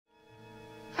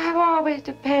always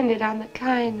depended on the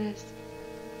kindness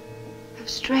of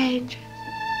strangers.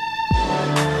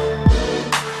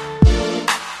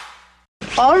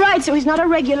 All right, so he's not a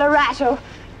regular rat or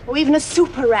even a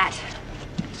super rat.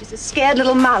 He's just a scared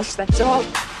little mouse, that's all.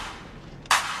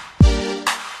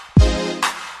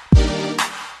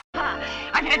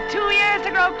 I've had 2 years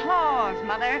to grow claws,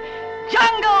 Mother.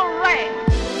 Jungle Red.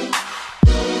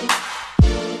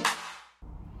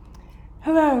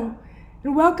 Hello,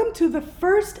 and welcome to the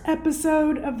first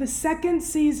episode of the second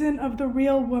season of The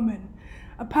Real Woman,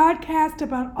 a podcast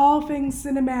about all things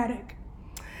cinematic.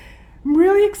 I'm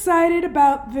really excited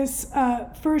about this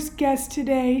first guest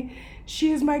today.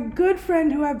 She is my good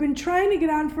friend who I've been trying to get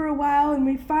on for a while, and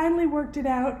we finally worked it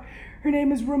out. Her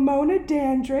name is Ramona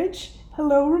Dandridge.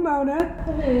 Hello, Ramona.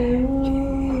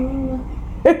 Hello.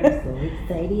 I'm so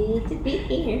excited to be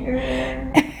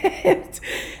here.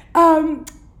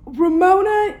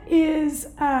 Ramona is,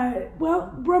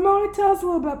 Ramona, tell us a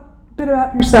little bit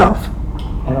about yourself.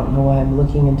 I don't know why I'm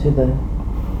looking into the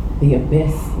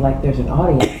abyss like there's an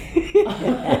audience.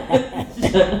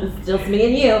 It's just me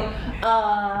and you.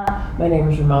 My name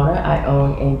is Ramona. I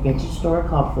own a vintage store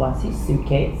called Flossie's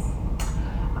Suitcase.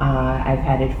 I've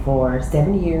had it for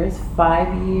 7 years,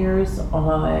 5 years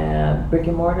on brick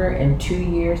and mortar and 2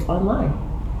 years online.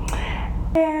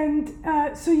 And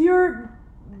so you're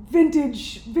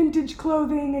vintage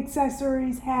clothing,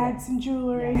 accessories, hats, and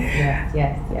jewelry.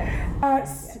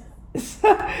 Yes.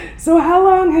 So how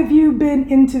long have you been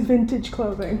into vintage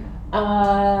clothing?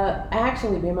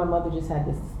 Actually, me and my mother just had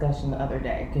this discussion the other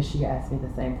day because she asked me the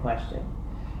same question.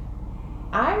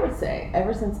 I would say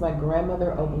ever since my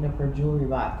grandmother opened up her jewelry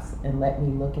box and let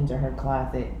me look into her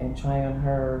closet and try on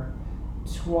her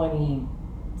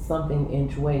 20-something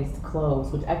inch waist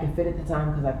clothes, which I could fit at the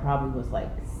time because I probably was like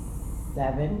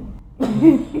 7.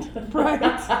 Right.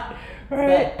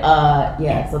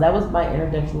 But so that was my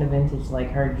introduction to vintage,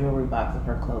 like her jewelry box of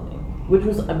her clothing, which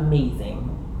was amazing,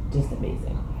 just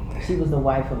amazing. She was the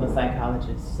wife of a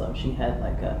psychologist, so she had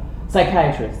like a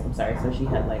psychiatrist. I'm sorry, so she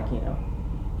had like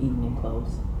evening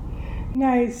clothes.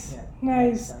 Nice.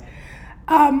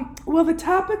 Well, the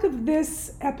topic of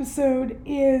this episode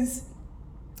is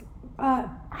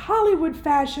Hollywood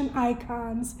fashion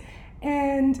icons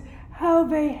and how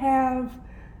they have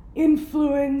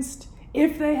influenced,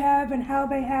 if they have, and how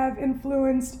they have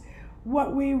influenced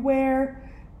what we wear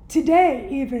today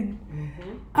even.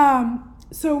 Mm-hmm.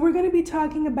 So we're going to be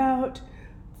talking about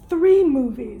 3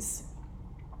 movies.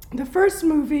 The first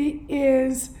movie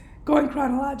is, going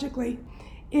chronologically,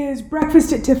 is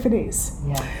Breakfast at Tiffany's,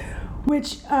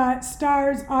 which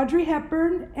stars Audrey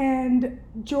Hepburn and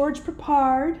George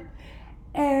Peppard,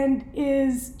 and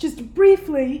is, just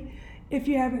briefly, if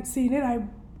you haven't seen it, I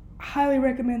highly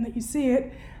recommend that you see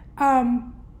it.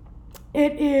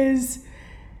 It is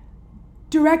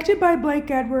directed by Blake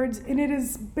Edwards, and it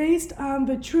is based on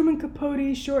the Truman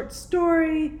Capote short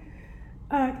story.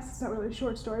 It's not really a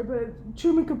short story, but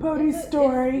Truman Capote's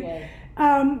story.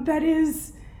 That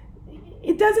is,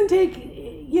 it doesn't take,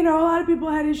 a lot of people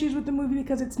had issues with the movie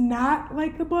because it's not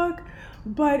like the book,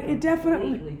 but it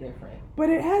definitely, completely different. But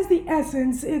it has the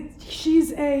essence.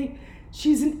 She's an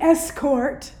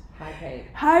escort.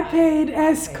 High paid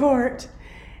escort.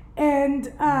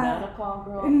 And not a call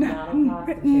girl, not a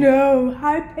prostitute. No,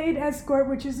 high paid escort,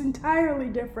 which is entirely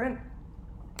different.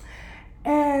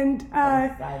 And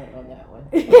I'm silent on that one.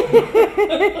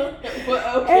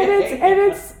 Well, okay. and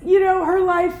it's her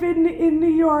life in New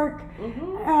York,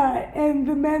 mm-hmm. And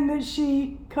the men that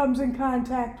she comes in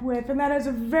contact with, and that is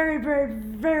a very, very,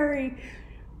 very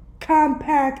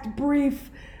compact,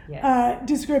 brief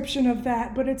description of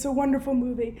that, but it's a wonderful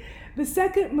movie. The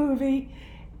second movie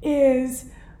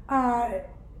is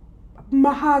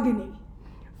Mahogany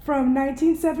from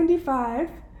 1975,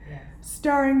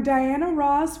 starring Diana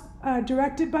Ross,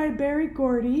 directed by Barry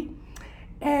Gordy,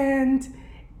 and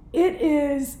it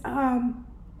is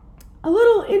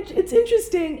it's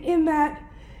interesting in that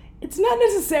it's not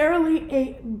necessarily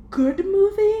a good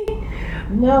movie.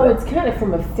 No, it's kind of,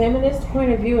 from a feminist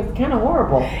point of view, it's kind of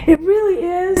horrible. It really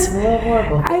is. It's real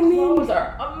horrible. The clothes mean,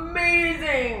 are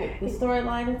amazing. The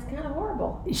storyline is kind of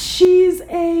horrible.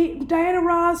 Diana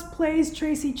Ross plays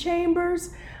Tracy Chambers.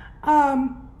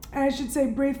 And I should say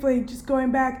briefly, just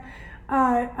going back,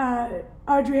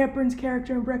 Audrey Hepburn's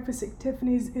character in Breakfast at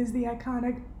Tiffany's is the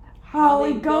iconic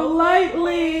Holly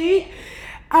Golightly.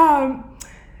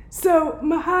 So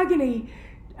Mahogany,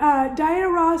 Diana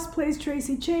Ross plays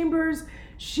Tracy Chambers.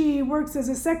 She works as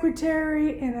a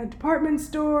secretary in a department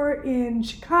store in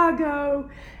Chicago,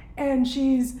 and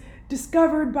she's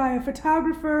discovered by a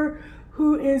photographer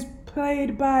who is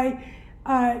played by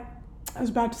I was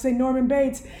about to say Norman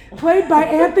Bates, played by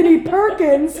Anthony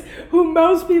Perkins, who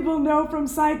most people know from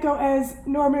Psycho as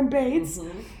Norman Bates.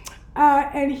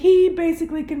 And he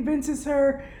basically convinces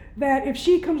her that if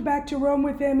she comes back to Rome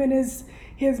with him and is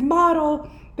his model,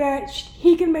 that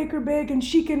he can make her big and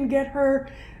she can get her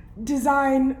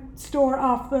design store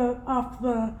off the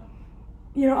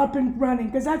up and running,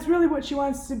 because that's really what she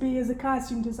wants to be, as a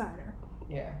costume designer.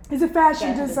 Yeah. As a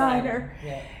fashion designer.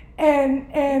 Yeah.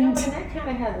 And that kind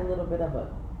of has a little bit of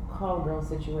a call girl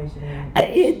situation in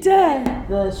it. It does.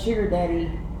 The sugar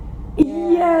daddy.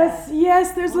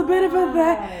 Yes, there's a bit of a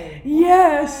that.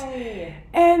 Yes. Why?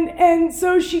 And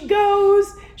so she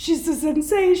goes, she's a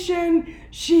sensation,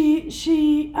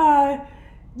 she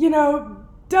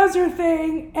does her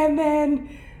thing, and then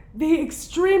the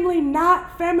extremely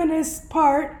not feminist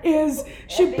part is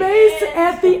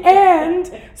at the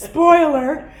end,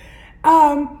 spoiler,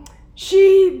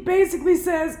 she basically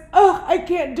says, "Oh, I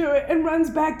can't do it," and runs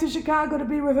back to Chicago to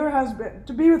be with her husband,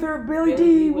 to be with her Billy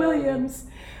D. Williams,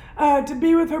 to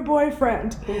be with her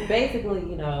boyfriend. Who basically,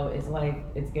 is like,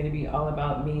 it's going to be all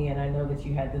about me, and I know that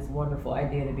you had this wonderful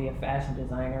idea to be a fashion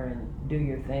designer and do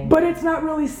your thing. But it's not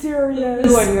really serious.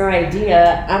 You and your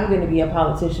idea, I'm going to be a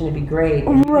politician to be great,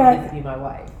 and you get to be my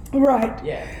wife. Right.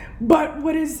 Yeah. But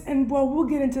we'll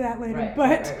get into that later. Right,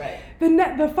 but right.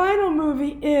 The final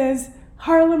movie is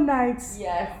Harlem Nights.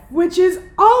 Yes. Which is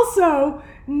also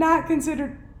not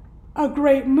considered a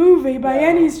great movie by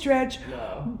any stretch.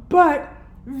 No. But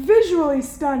visually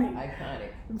stunning. Iconic.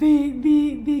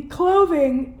 The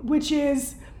clothing, which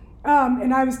is,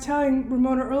 and I was telling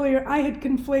Ramona earlier, I had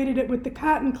conflated it with the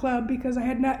Cotton Club because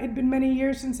it'd been many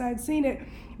years since I had seen it,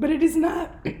 but it is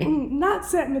not not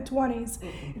set in the 20s.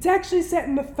 It's actually set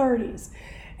in the 30s,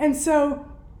 and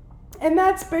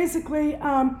that's basically,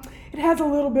 it has a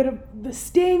little bit of the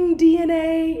Sting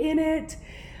DNA in it.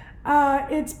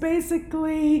 It's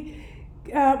basically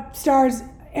stars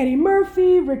Eddie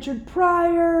Murphy, Richard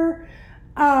Pryor,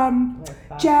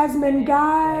 Jasmine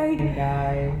Guy,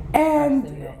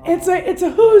 and it's a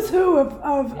who's who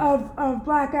of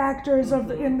black actors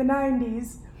in the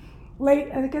 90s.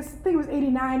 Late, I think it was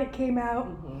 89 it came out.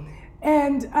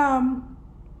 And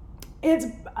it's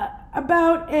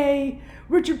about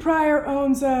Richard Pryor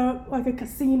owns a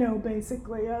casino,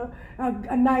 basically, a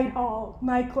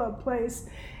nightclub place,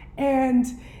 and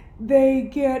they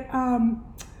get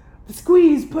the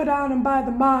squeeze put on them by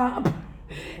the mob,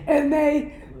 and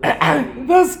the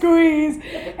squeeze,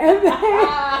 and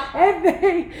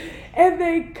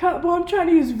they come. Well, I'm trying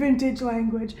to use vintage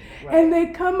language, and they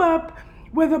come up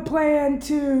with a plan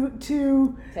to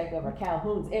take over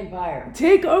Calhoun's empire,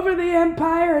 take over the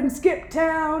empire, and skip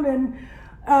town, and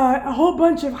a whole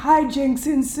bunch of hijinks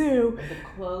ensue.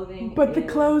 But the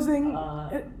clothing,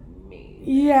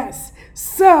 yes.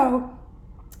 So,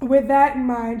 with that in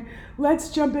mind, let's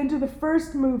jump into the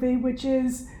first movie, which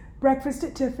is Breakfast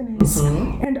at Tiffany's,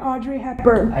 and Audrey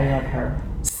Hepburn. I love her.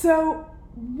 So,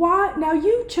 now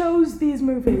you chose these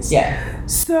movies. Yeah.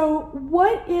 So,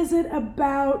 what is it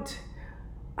about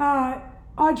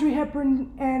Audrey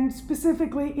Hepburn, and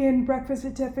specifically in Breakfast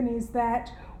at Tiffany's,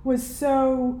 that was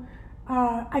so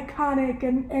iconic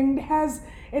and has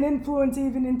an influence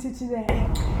even into today?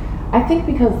 I think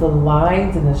because the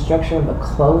lines and the structure of the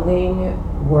clothing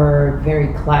were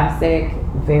very classic,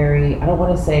 very, I don't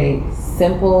want to say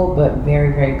simple, but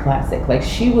very, very classic. Like,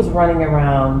 she was running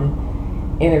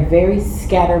around in a very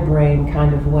scatterbrained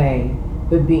kind of way,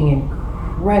 but being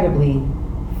incredibly,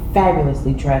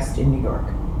 fabulously dressed in New York,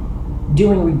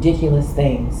 doing ridiculous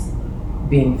things,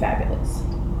 being fabulous.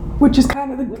 Which is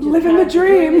kind of living the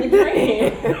dream.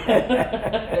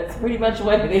 That's pretty much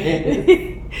what it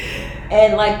is.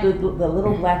 And like the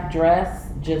little black dress,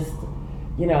 just,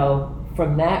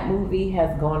 from that movie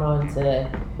has gone on to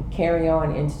carry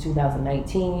on into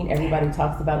 2019. Everybody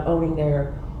talks about owning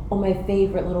their, my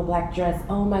favorite little black dress,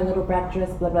 my little black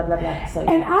dress, blah, blah, blah, blah. So,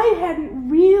 and I hadn't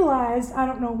realized, I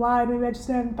don't know why, maybe I just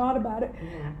hadn't thought about it.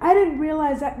 I didn't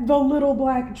realize that the little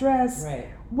black dress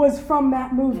was from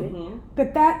that movie.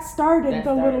 That started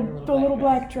the little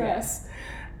black dress.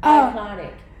 Yeah.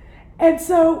 Iconic. And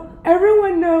so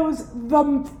everyone knows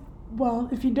well,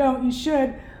 if you don't, you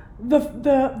should.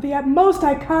 The most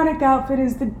iconic outfit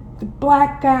is the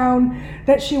black gown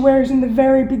that she wears in the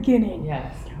very beginning.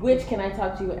 Yes. Which, can I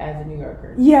talk to you as a New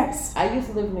Yorker? Yes. I used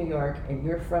to live in New York, and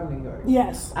you're from New York.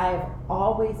 Yes. I have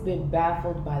always been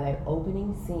baffled by that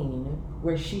opening scene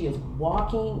where she is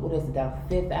walking, down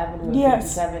 5th Avenue or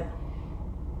 57th,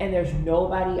 and there's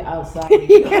nobody outside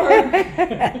New York.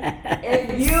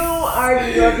 If you are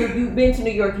New York, if you've been to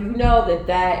New York, you know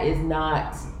that is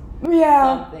not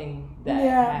something that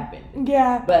happened.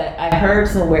 Yeah. But I heard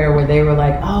somewhere where they were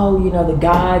like, oh, you know, the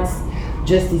gods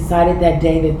just decided that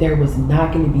day that there was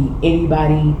not going to be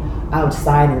anybody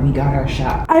outside and we got our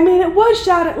shot. I mean, it was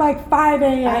shot at like 5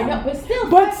 a.m. I know,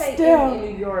 but still, in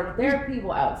New York, there are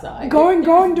people outside. Going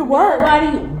to work.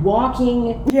 Nobody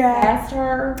walking past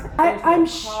her. I'm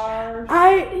cars.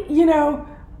 you know,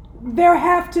 there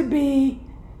have to be,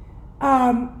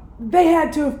 they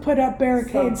had to have put up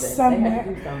barricades somewhere. They had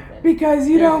to do something. Because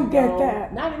you don't get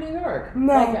that. Not in New York.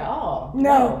 No. Like at all.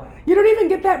 No. You don't even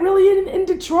get that really in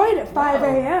Detroit at 5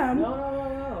 a.m.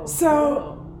 No.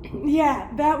 So, yeah,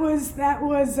 that was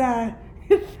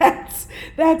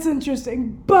that's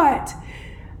interesting. But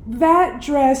that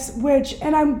dress, which,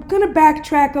 and I'm going to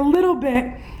backtrack a little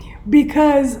bit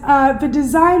because the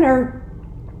designer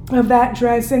of that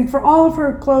dress and for all of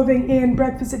her clothing in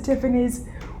Breakfast at Tiffany's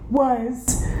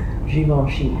was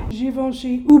Givenchy.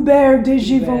 Hubert de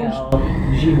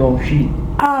Givenchy. Givenchy.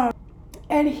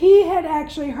 And he had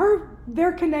actually,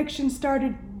 their connection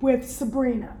started with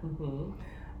Sabrina. Mm-hmm.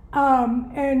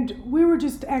 And we were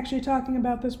just actually talking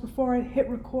about this before I hit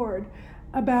record,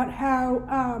 about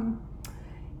how,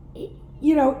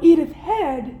 you know, Edith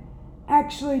Head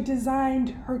actually designed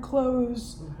her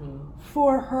clothes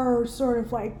for her sort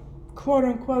of like quote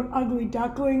unquote ugly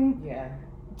duckling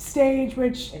stage,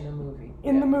 which in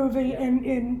the movie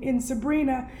in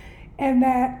Sabrina, and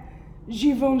that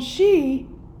Givenchy,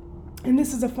 and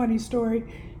this is a funny story,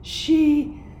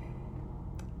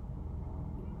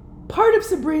 part of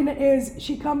Sabrina is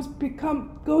she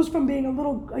goes from being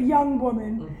a young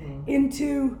woman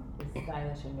into a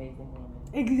stylish, amazing woman.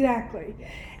 Exactly.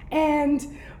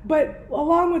 But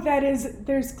along with that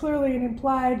there's clearly an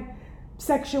implied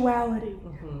sexuality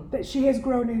that she has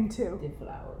grown into.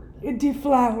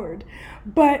 Deflowered.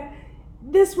 But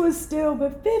this was still the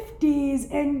 50s,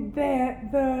 and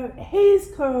the Hays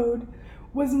Code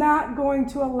was not going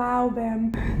to allow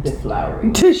them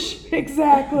deflowering.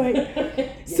 Exactly.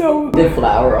 So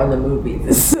deflower on the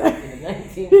movies. In the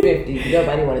 1950s,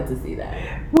 nobody wanted to see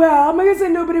that. Well, I'm not gonna say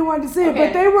nobody wanted to see it,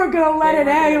 but they weren't gonna let it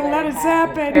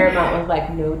happen. Paramount was like,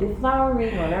 no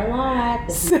deflowering on our lot.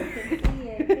 Thank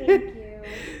you.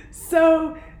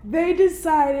 So they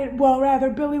decided,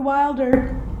 Billy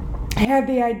Wilder had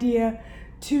the idea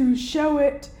to show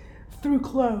it through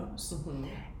clothes.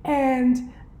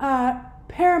 And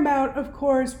Paramount, of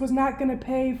course, was not going to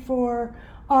pay for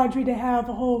Audrey to have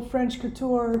a whole French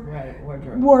couture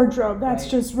wardrobe. That's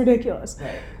just ridiculous.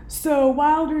 Right. So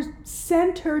Wilder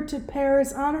sent her to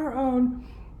Paris on her own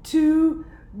to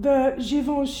the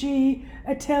Givenchy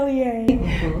atelier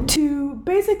to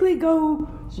basically go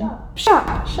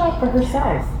shop for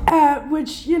herself.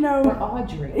 Which, you know, for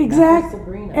Audrey. Exactly.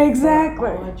 Sabrina,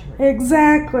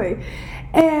 Exactly.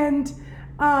 And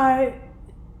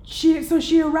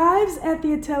she arrives at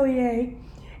the atelier,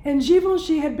 and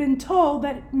Givenchy had been told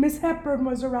that Miss Hepburn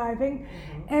was arriving,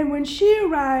 and when she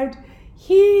arrived,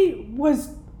 he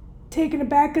was taken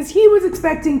aback because he was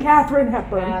expecting Katharine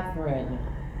Hepburn.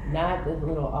 Not the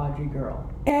little Audrey girl.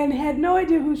 And had no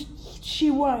idea who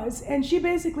she was, and she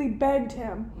basically begged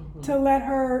him to let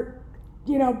her,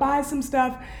 you know, buy some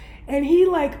stuff. And he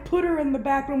like put her in the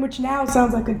back room, which now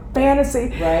sounds like a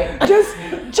fantasy. Right. Just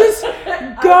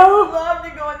go. I would love to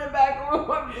go in the back room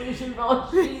of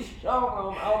Givenchy's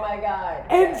showroom. Oh my God.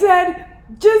 And said,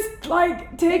 just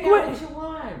like take what you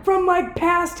want from like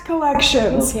past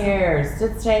collections. Who cares?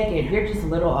 Just take it. You're just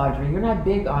little Audrey. You're not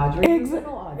big Audrey. You're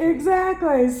little Audrey.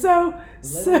 Exactly. So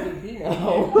little did he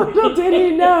know. Little did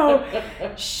he know.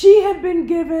 She had been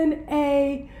given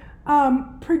a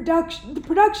the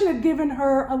production had given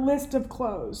her a list of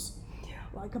clothes,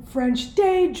 like a French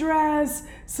day dress,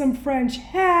 some French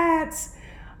hats,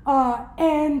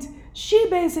 and she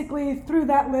basically threw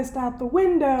that list out the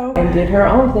window and did her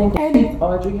own thing. And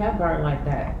Audrey Hepburn like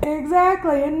that.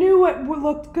 Exactly, and knew what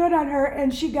looked good on her,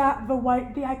 and she got the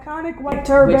iconic white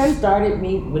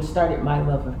turban, which started my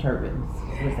love of turbans.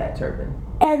 Was that turban?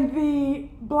 And the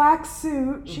black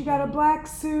suit. She got a black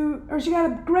suit, or she got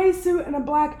a gray suit and a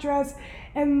black dress,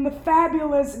 and the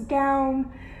fabulous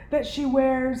gown that she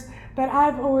wears that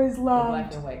I've always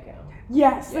loved. The black and white gown.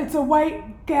 Yes, it's a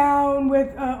white gown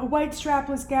with a white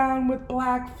strapless gown with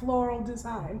black floral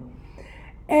design.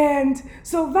 And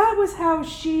so that was how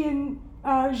she and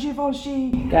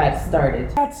Givenchy got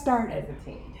started as a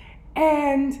team.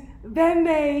 And then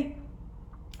they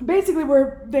basically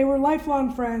were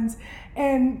lifelong friends,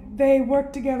 and they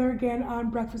worked together again on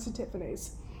Breakfast at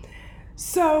Tiffany's.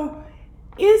 So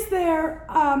are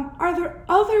there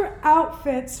other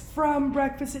outfits from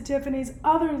Breakfast at Tiffany's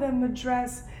other than the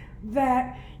dress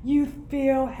that you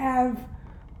feel have,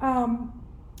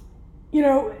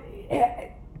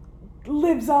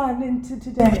 lives on into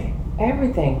today?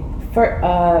 Everything.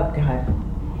 God,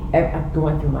 I'm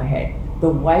going through my head. The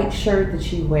white shirt that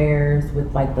she wears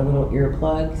with like the little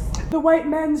earplugs. The white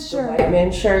men's shirt. The white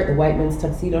men's shirt, the white men's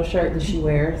tuxedo shirt that she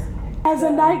wears. As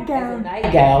a nightgown. As a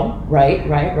nightgown,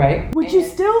 right. Which you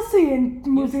still see in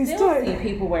movies you still too. see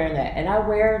people wearing that. And I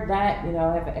wear that, you know,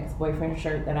 I have an ex-boyfriend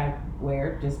shirt that I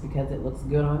wear just because it looks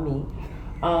good on me.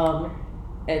 And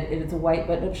it's a white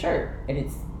button-up shirt. And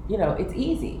it's, you know, it's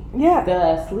easy. Yeah.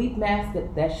 The sleep mask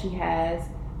that she has,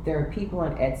 there are people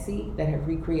on Etsy that have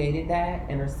recreated that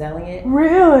and are selling it.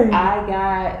 Really? I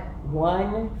got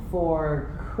one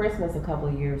for Christmas a couple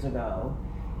of years ago.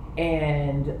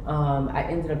 And I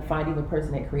ended up finding the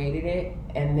person that created it,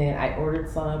 and then I ordered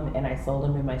some and I sold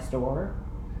them in my store.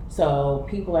 So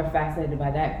people are fascinated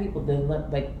by that. People did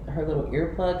like her little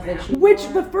earplugs that she Which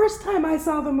wore. the first time I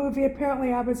saw the movie,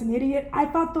 apparently I was an idiot. I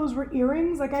thought those were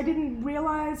earrings. Like I didn't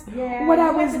realize what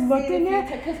I was looking at.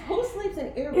 Because who sleeps in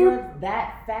earbuds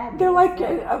that fabulous? They're like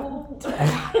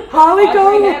Holly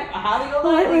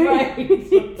Holly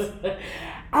right?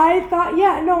 I thought,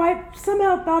 I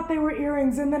somehow thought they were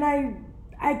earrings, and then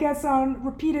I guess on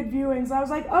repeated viewings, I was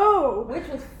like, oh. Which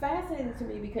was fascinating to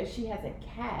me because she has a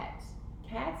cat.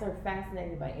 Cats are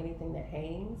fascinated by anything that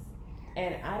hangs,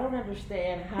 and I don't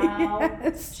understand how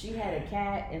she had a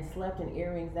cat and slept in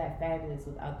earrings that fabulous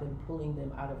without them pulling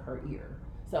them out of her ear.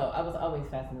 So I was always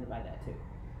fascinated by that too.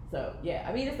 So yeah,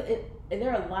 I mean,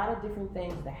 there are a lot of different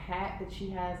things. The hat that she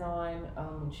has on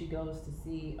when she goes to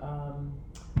see.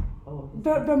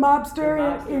 The mobster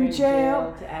in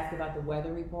jail to ask about the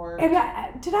weather report. And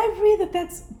did I read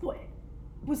that's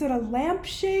was it a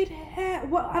lampshade hat?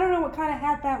 Well, I don't know what kind of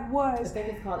hat that was. I think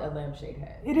it's called a lampshade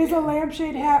hat. It is a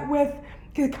lampshade hat with.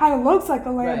 It kind of looks like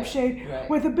a lampshade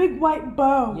with a big white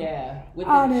bow. Yeah, with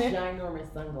the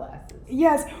ginormous sunglasses.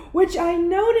 Yes, which I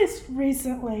noticed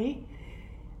recently.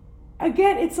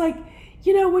 Again, it's like,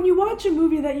 you know, when you watch a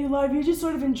movie that you love, you just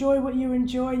sort of enjoy what you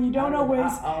enjoy. You don't always.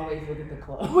 I always look at the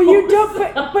clothes. Well, you don't,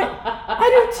 but I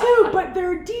do too. But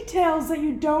there are details that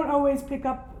you don't always pick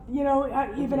up. You know,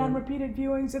 even on repeated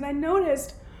viewings. And I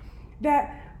noticed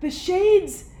that the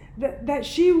shades that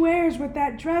she wears with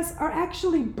that dress are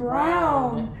actually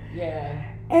brown. Yeah.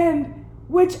 And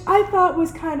which I thought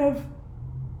was kind of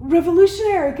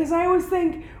revolutionary because I always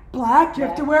think black, you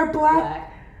have to wear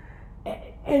black.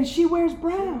 And she wears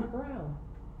brown.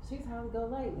 She's how we go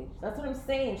lately. That's what I'm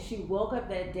saying. She woke up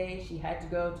that day. She had to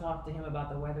go talk to him about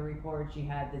the weather report. She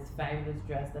had this fabulous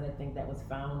dress that I think that was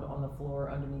found on the floor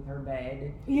underneath her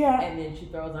bed. Yeah. And then she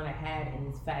throws on a hat and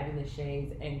these fabulous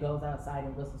shades and goes outside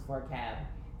and whistles for a cab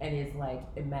and is like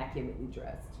immaculately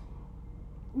dressed.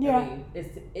 Yeah. I mean,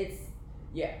 it's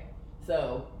yeah.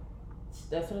 So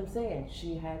that's what I'm saying.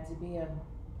 She had to be a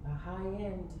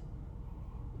high-end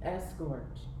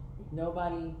escort.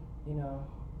 Nobody, you know,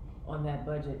 on that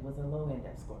budget was a low-end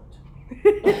escort.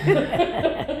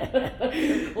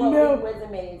 No. It was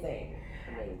amazing.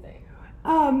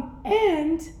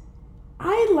 And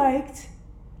I liked,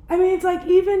 it's like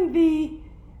even the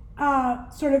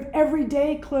sort of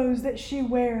everyday clothes that she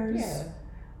wears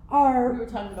are. We were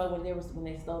talking about when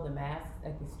they stole the masks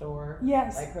at the store.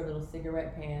 Yes. Like her little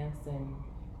cigarette pants and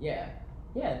yeah,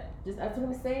 just that's what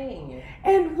I'm saying.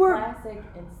 And classic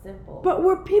and simple. But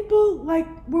were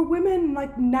women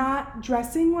like not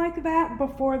dressing like that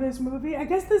before this movie? I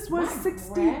guess this was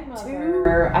 62.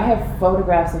 I have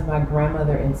photographs of my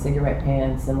grandmother in cigarette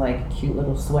pants and like cute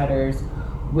little sweaters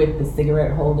with the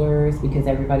cigarette holders because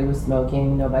everybody was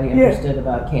smoking. Nobody understood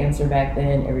about cancer back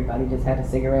then. Everybody just had a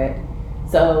cigarette.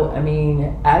 So, I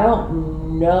mean, I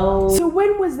don't know. So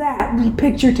when was that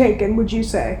picture taken, would you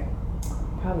say?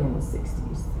 Probably in the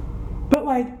 60s. But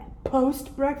like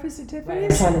post Breakfast at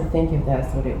Tiffany's? I'm trying to think if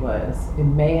that's what it was. It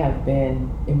may have been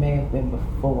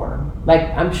before. Like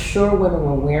I'm sure women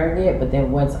were wearing it, but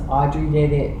then once Audrey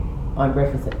did it on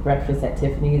Breakfast at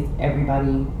Tiffany's,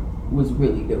 everybody was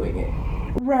really doing it.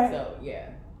 Right. So yeah.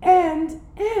 And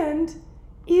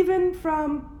even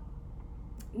from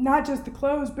not just the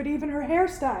clothes, but even her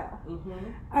hairstyle.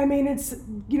 Mm-hmm. I mean, it's,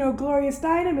 you know, Gloria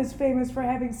Steinem is famous for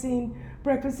having seen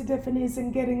Breakfast at Tiffany's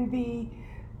and doing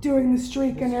the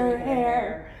streak in her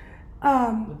hair.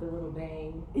 With the little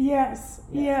bang. Yes.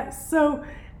 So,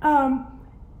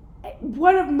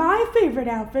 one of my favorite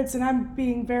outfits, and I'm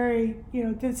being very, you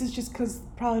know, this is just because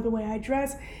probably the way I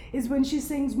dress, is when she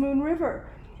sings Moon River.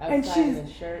 And she's in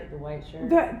the shirt, the white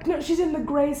shirt. No, she's in the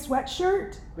gray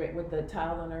sweatshirt. With the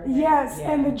towel on her head. Yes,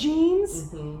 and the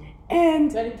jeans. Mm-hmm.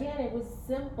 But again, it was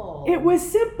simple. It was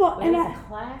simple. But it's a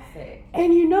classic.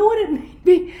 And you know what it made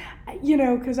me, you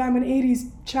know, because I'm an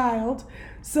 80s child.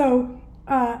 So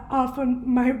often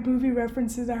my movie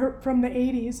references are from the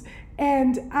 80s.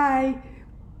 And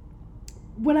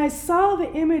when I saw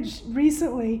the image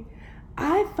recently,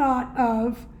 I thought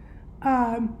of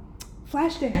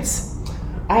Flashdance.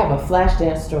 I have a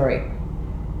Flashdance story.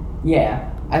 Yeah.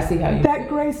 I see how you that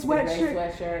gray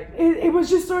sweatshirt. It was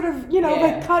just sort of, they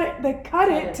cut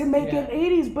it to make it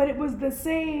 80s, but it was the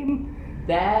same.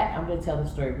 That, I'm going to tell the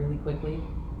story really quickly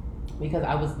because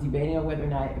I was debating on whether or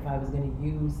not if I was going to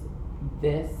use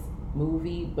this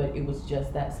movie, but it was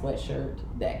just that sweatshirt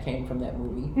that came from that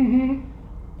movie. Mm-hmm.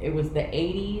 It was the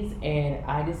 80s, and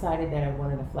I decided that I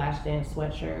wanted a Flashdance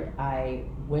sweatshirt. I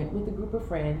went with a group of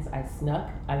friends. I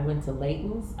snuck. I went to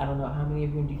Layton's. I don't know how many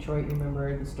of you in Detroit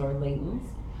remember the store Layton's.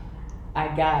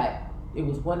 It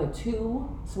was one of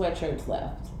two sweatshirts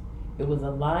left. It was a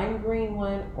lime green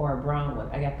one or a brown one.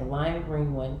 I got the lime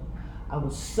green one. I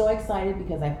was so excited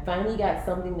because I finally got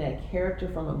something that a character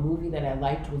from a movie that I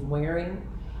liked was wearing.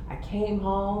 I came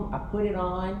home, I put it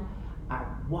on. I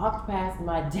walked past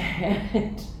my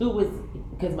dad, who was,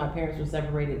 because my parents were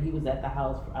separated, he was at the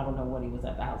house, I don't know what he was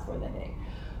at the house for that day,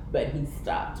 but he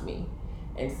stopped me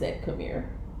and said, "Come here."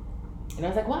 And I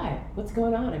was like, "Why? What's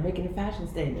going on? I'm making a fashion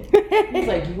statement." He's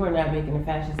like, "You are not making a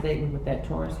fashion statement with that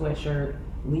torn sweatshirt,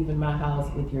 leaving my house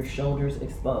with your shoulders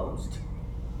exposed."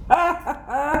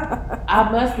 I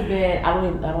must have been, I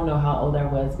don't know how old I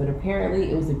was, but apparently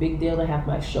it was a big deal to have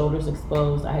my shoulders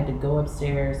exposed. I had to go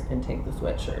upstairs and take the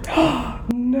sweatshirt off.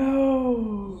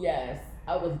 No. Yes,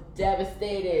 I was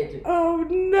devastated. Oh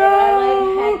no.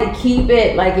 And I had to keep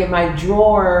it in my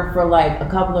drawer for a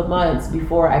couple of months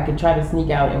before I could try to sneak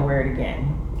out and wear it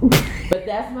again. But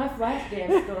that's my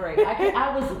Flashdance story.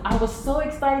 I was so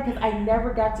excited because I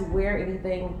never got to wear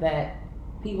anything that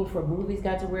people from movies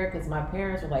got to wear because my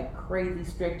parents were crazy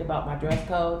strict about my dress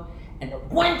code. And the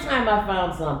one time I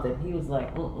found something, he was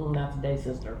like, "Not today,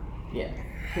 sister." Yeah.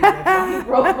 He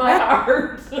broke my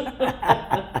heart. So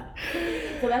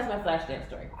that's my Flashdance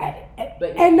story.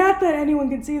 And not that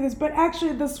anyone can see this, but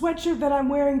actually the sweatshirt that I'm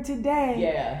wearing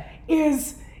today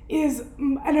is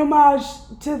an homage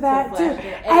to that too.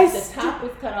 And if the top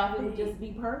was cut off, it would just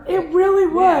be perfect. It really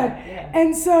would. Yeah.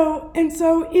 And so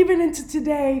even into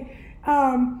today,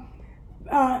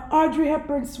 Audrey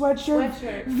Hepburn's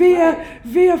sweatshirt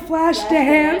via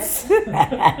Flashdance.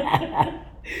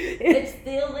 It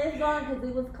still lives on because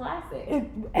it was classic.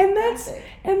 And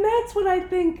that's what I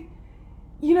think,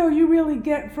 you really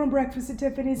get from Breakfast at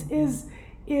Tiffany's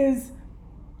is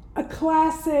a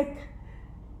classic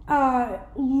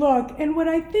look. And what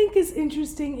I think is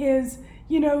interesting is,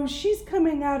 she's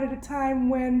coming out at a time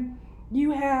when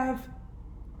you have,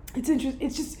 it's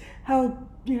just how,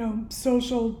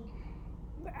 social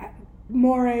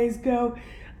mores go.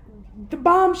 The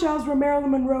bombshells were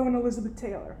Marilyn Monroe and Elizabeth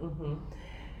Taylor.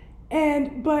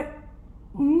 Mm-hmm. But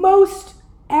most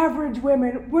average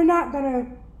women were not gonna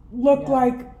look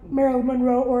like Marilyn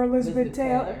Monroe or Elizabeth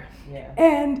Taylor. Yeah.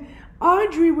 And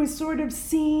Audrey was sort of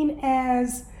seen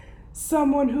as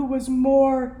someone who was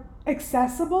more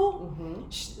accessible.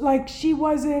 Mm-hmm. She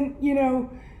wasn't,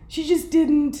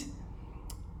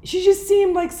 she just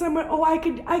seemed like someone, I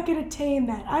could attain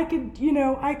that. I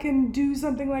can do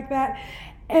something like that.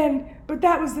 But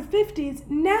that was the 50s.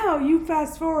 Now you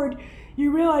fast forward, you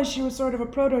realize she was sort of a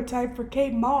prototype for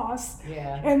Kate Moss.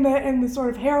 Yeah. And the sort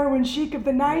of heroin chic of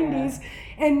the 90s.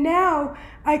 Yeah. And now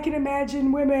I can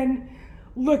imagine women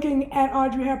looking at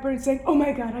Audrey Hepburn and saying, "Oh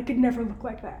my God, I could never look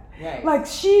like that." Right.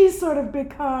 She's sort of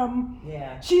become,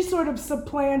 she sort of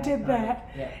supplanted that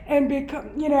and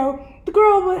become, the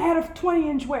girl had a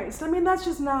 20-inch waist. I mean, that's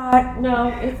just not. No,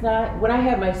 it's not. When I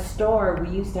had my store,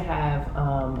 we used to have,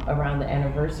 around the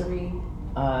anniversary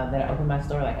that I opened my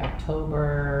store,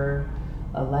 October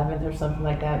 11th or something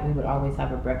like that, we would always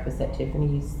have a Breakfast at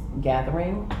Tiffany's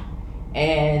gathering.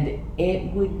 And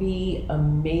it would be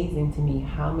amazing to me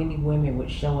how many women would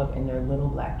show up in their little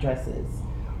black dresses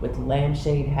with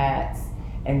lampshade hats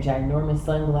and ginormous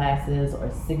sunglasses or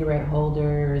cigarette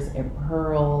holders and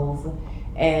pearls.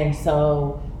 And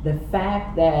so the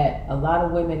fact that a lot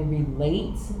of women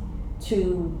relate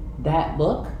to that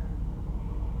look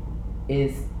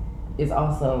is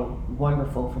also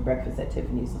wonderful for Breakfast at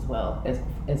Tiffany's as well,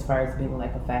 as far as being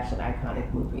a fashion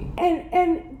iconic movie.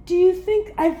 And do you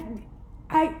think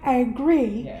I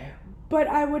agree, but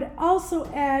I would also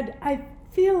add, I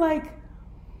feel like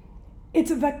it's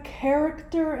the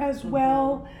character as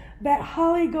well, that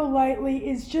Holly Golightly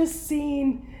is just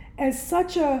seen as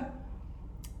such a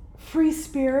free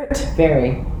spirit.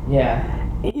 Very, yeah.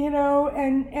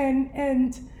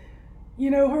 And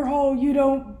her whole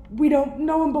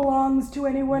no one belongs to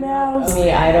anyone else.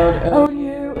 I don't own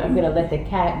you. I'm gonna let the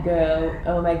cat go.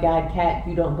 Oh my God, cat,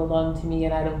 you don't belong to me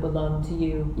and I don't belong to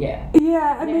you. Yeah.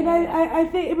 Yeah, I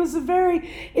think it was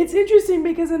it's interesting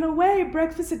because in a way,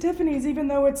 Breakfast at Tiffany's, even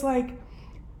though it's like,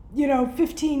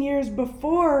 15 years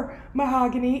before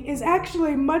Mahogany, is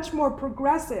actually much more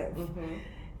progressive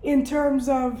in terms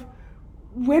of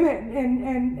women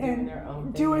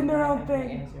and doing their own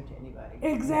thing. Answer to anybody.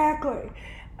 Exactly.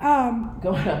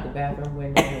 Going out the bathroom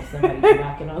window and somebody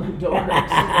knocking on the door. She's like,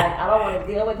 I don't want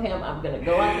to deal with him. I'm going to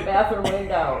go out the bathroom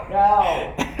window.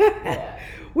 No. Yeah.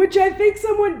 Which I think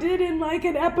someone did in like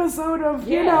an episode of,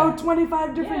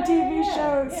 25 different TV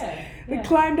shows that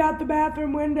climbed out the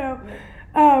bathroom window.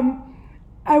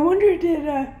 I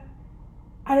wonder,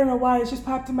 I don't know why, it's just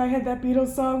popped in my head, that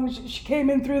Beatles song, she came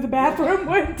in through the bathroom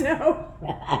window.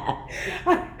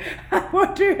 I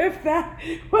wonder if that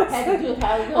was Had to do with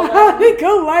How We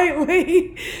Go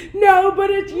Lightly. No,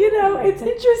 but it's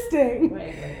interesting.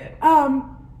 Right.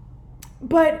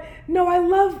 But no, I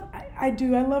love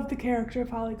the character of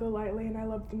Holly Golightly, and I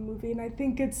love the movie, and I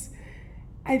think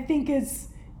it's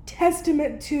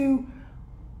testament to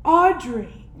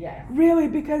Audrey. Yes. Really,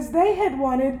 because they had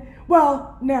wanted,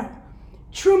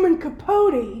 Truman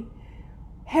Capote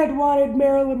had wanted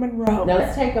Marilyn Monroe. Now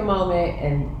let's take a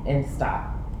moment and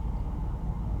stop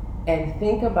and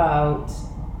think about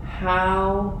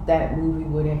how that movie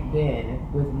would have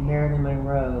been with Marilyn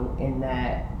Monroe in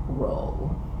that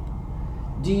role.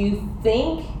 Do you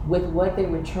think with what they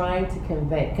were trying to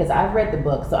convey, because I've read the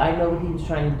book, so I know what he was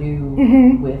trying to do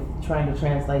with trying to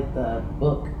translate the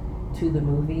book to the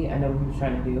movie. I know what he was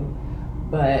trying to do,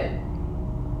 but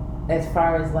as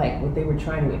far as like what they were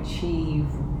trying to achieve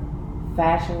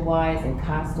fashion wise and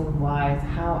costume wise,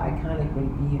 how iconic would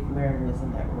it be if Marilyn was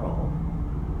in that role?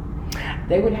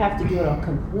 They would have to do it a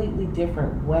completely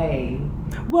different way.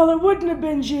 Well, it wouldn't have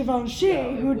been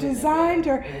Givenchy who designed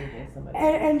her,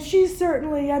 and she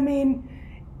certainly,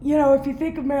 if you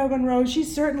think of Marilyn Monroe, she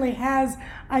certainly has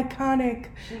iconic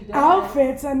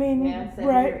outfits.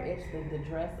 Right? It's the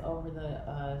dress over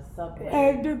the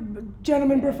subway.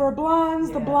 Gentlemen prefer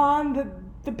blondes. The blonde,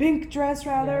 the pink dress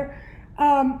rather.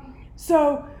 Yeah.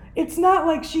 So it's not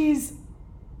like she's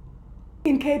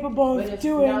incapable of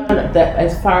doing.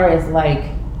 As far as like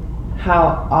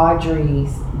how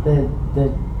Audrey's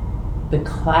the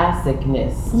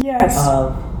classicness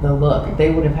of the look, they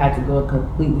would have had to go a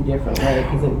completely different way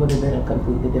because it would have been a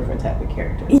completely different type of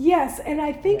character. Yes, and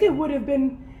I think it would have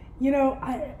been,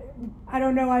 I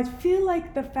don't know, I feel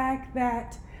like the fact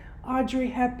that Audrey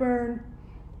Hepburn,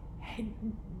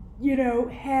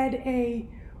 had a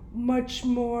much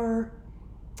more,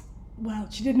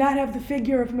 she did not have the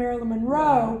figure of Marilyn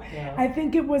Monroe. No. I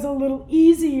think it was a little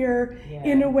easier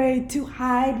in a way to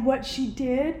hide what she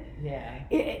did. Yeah.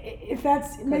 If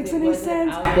that makes any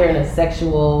sense. Out there in a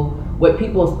sexual, if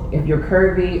you're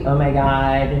curvy, oh my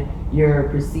God, you're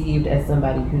perceived as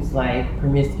somebody who's like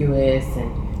promiscuous but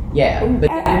then you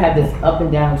have this up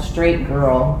and down straight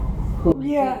girl who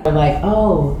are like,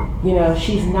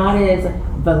 she's not as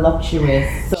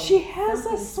voluptuous. So she has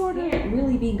a sort of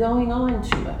really be going on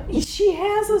too much. She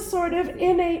has a sort of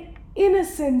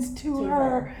innocence to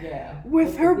her. Yeah.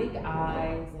 With her big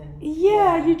eyes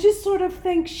and you just sort of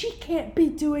think she can't be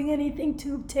doing anything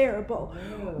too terrible.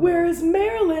 Oh. Whereas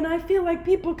Marilyn, I feel like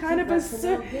people kind of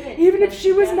assume, even if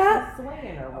she was not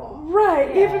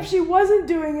even if she wasn't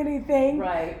doing anything,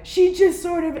 she just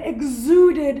sort of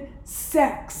exuded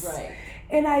sex. Right.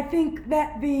 And I think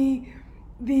that the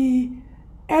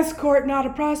escort, not a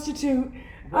prostitute,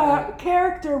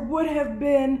 character would have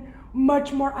been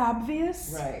much more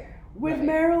obvious with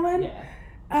Marilyn. Yeah.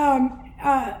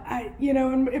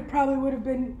 And it probably would have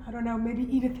been, I don't know, maybe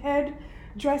Edith Head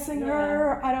dressing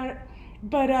her. Or I don't.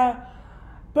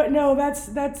 But no, that's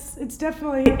it's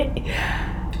definitely.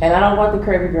 And I don't want the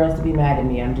curvy girls to be mad at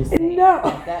me. I'm just saying. No.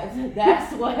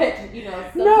 That's what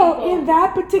people, in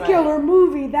that particular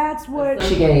movie, that's what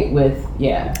she gave with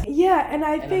Yeah, and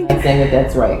I think. I'm not saying that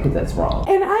that's right because that's wrong.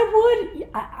 And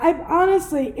I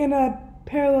honestly, in a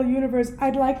parallel universe,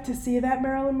 I'd like to see that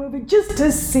Marilyn movie just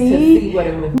to see what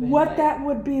it would have been like. That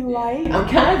would be like. I'm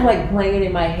kind of like playing it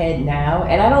in my head now,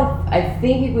 and I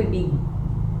think it would be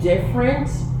different,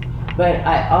 but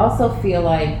I also feel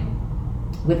like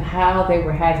with how they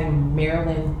were having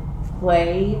Marilyn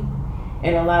play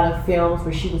in a lot of films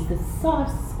where she was this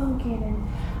soft-spoken and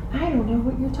I don't know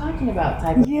what you're talking about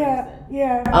type of person.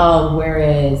 Yeah.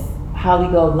 Whereas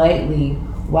Holly Golightly,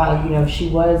 while she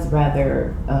was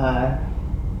rather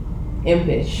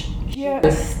impish, she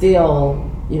was still,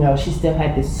 she still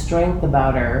had this strength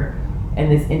about her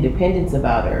and this independence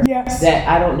about her. Yes. That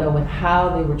I don't know with how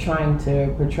they were trying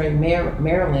to portray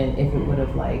Marilyn if it would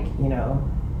have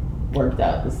worked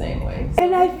out the same way. So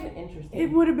And interesting.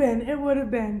 It would have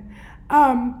been.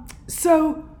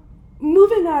 So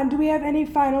moving on, do we have any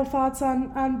final thoughts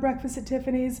on Breakfast at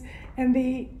Tiffany's and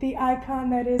the icon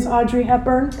that is Audrey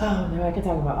Hepburn? Oh no, I could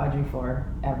talk about Audrey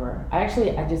forever. I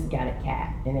just got a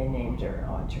cat and they named her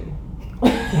Audrey. So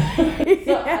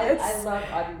I love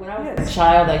Audrey. When I was a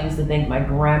child, I used to think my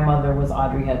grandmother was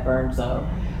Audrey Hepburn, so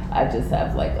I just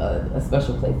have a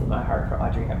special place in my heart for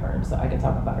Audrey Hepburn, so I can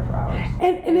talk about her for hours.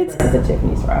 And it's the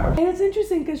Tiffany's for hours. And it's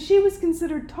interesting because she was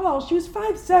considered tall. She was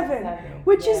 5'7",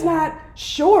 which is not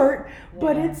short,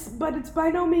 but it's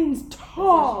by no means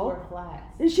tall. She wore flats.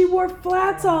 And she wore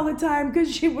flats all the time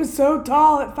because she was so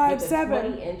tall at 5'7".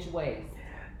 20-inch waist.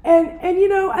 And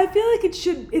I feel like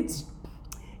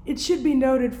it should be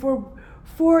noted for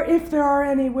if there are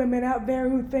any women out there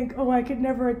who think, oh, I could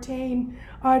never attain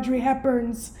Audrey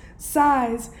Hepburn's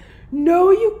size. No,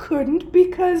 you couldn't,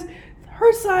 because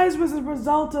her size was a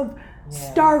result of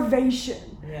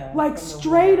starvation. Yeah,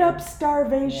 straight up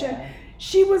starvation. Yeah.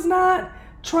 She was not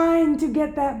trying to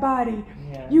get that body.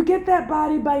 Yeah. You get that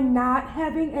body by not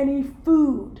having any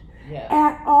food. Yeah.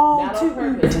 At all not to on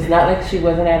purpose. It's not like she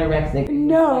wasn't anorexic.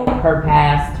 No. Her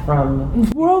past from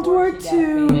World War II.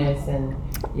 Famous and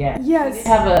Yes. She did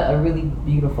have a really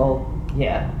beautiful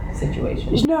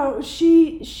situation. No,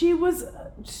 she was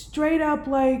straight up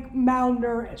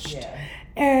malnourished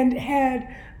and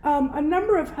had a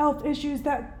number of health issues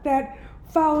that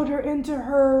followed her into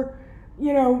her,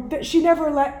 that she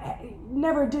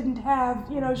never didn't have.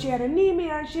 She had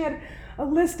anemia. She had a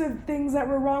list of things that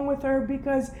were wrong with her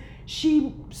because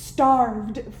she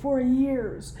starved for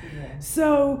years. Yeah.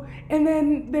 So, and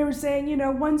then they were saying,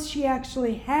 once she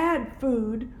actually had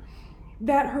food,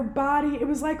 that her body, it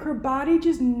was like her body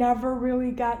just never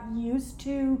really got used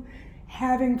to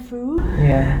having food.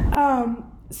 Yeah.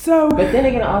 But then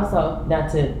again, also,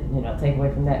 not to, take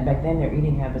away from that, back then their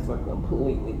eating habits were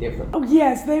completely different. Oh,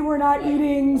 yes, they were not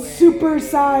eating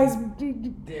supersized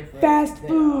fast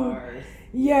food. Ours.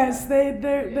 Yes,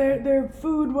 their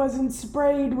food wasn't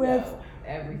sprayed with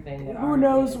everything that who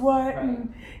knows what. Right.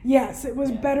 And yes, it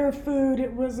was better food.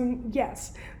 It wasn't.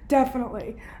 Yes,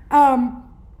 definitely.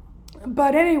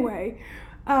 But anyway,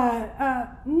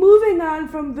 moving on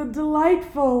from the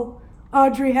delightful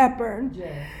Audrey Hepburn,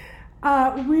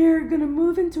 we're gonna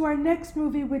move into our next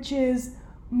movie, which is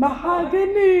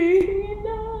Mahogany.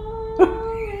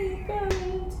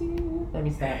 Let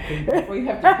me stop. Before you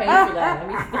have to pay for that, let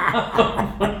me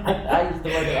stop. I used to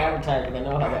work in advertising. I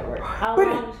know how that works. How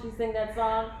long does she sing that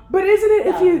song? But isn't it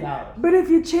if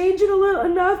you change it a little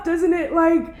enough, doesn't it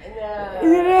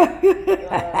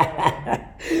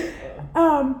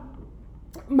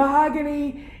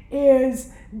Mahogany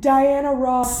is Diana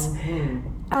Ross,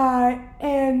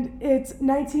 and it's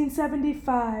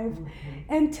 1975.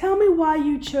 And tell me why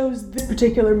you chose this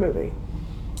particular movie.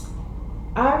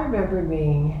 I remember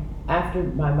being, after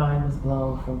my mind was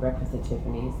blown from Breakfast at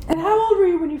Tiffany's. And how old were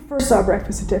you when you first saw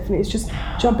Breakfast at Tiffany's? Just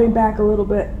jumping back a little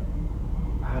bit.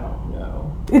 I don't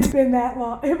know. It's been that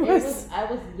long. I was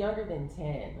younger than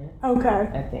 10. Okay.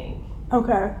 I think.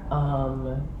 Okay.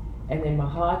 And then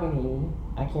Mahogany,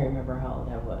 I can't remember how old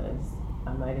I was.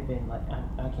 I might have been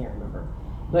I can't remember.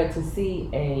 But to see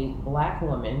a black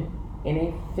woman in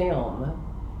a film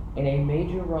in a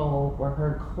major role where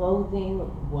her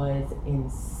clothing was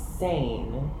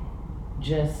insane,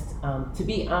 just to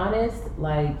be honest,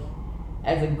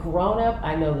 as a grown-up,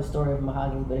 I know the story of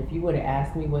Mahogany, but if you would have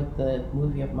asked me what the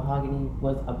movie of Mahogany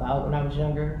was about when I was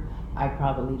younger, I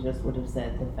probably just would have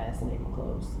said The Fascinating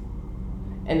Clothes.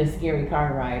 And the scary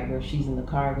car ride where she's in the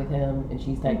car with him and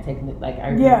she's taking it, I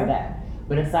remember that.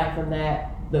 But aside from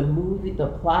that, the movie, the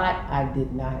plot, I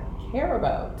did not care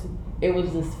about. It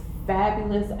was this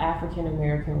fabulous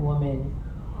African-American woman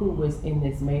who was in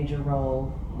this major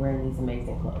role wearing these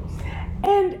amazing clothes.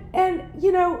 And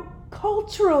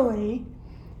culturally,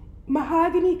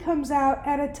 Mahogany comes out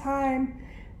at a time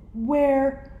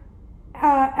where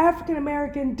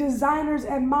African-American designers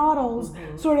and models,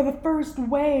 sort of the first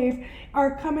wave,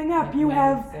 are coming up. You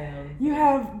have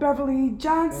Beverly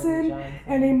Johnson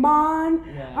and Iman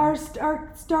are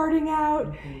starting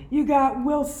out. You got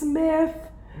Will Smith,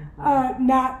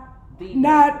 not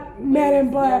Men in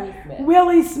Black.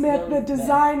 Willie Smith, the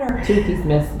designer. Toothy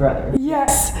Smith's brother.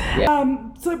 Yes.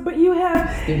 But you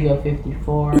have Studio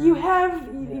 54. You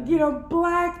have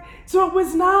black. So it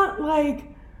was not like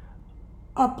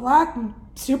a black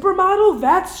supermodel.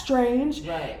 That's strange.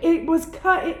 Right. It was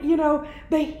cut.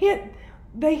 They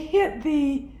hit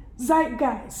the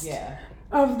zeitgeist. Yeah.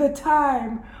 of the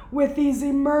time with these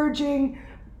emerging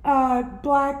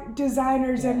black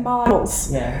designers and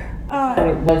models. Yeah. So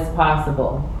it was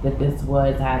possible that this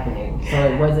was happening. So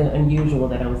it wasn't unusual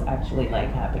that it was actually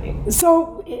like happening.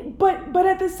 So, but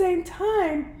at the same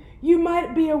time, you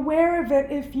might be aware of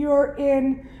it if you're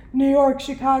in New York,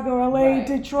 Chicago, LA, Right.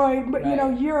 Detroit, but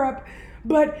Right. Europe.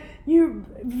 But you're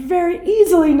very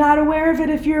easily not aware of it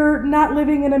if you're not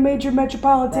living in a major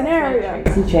metropolitan area.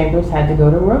 Tracy Chambers had to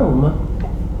go to Rome.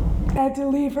 Had to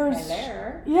leave her.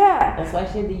 Hello. Yeah. That's why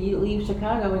she had to leave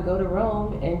Chicago and go to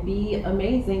Rome and be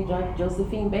amazing. Like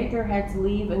Josephine Baker had to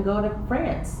leave and go to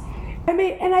France. I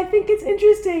mean, and I think it's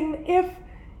interesting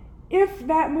if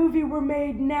that movie were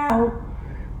made now.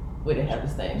 Would it have the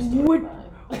same story? Would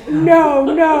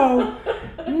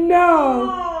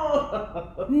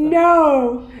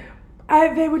no.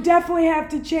 They would definitely have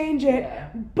to change it. Yeah.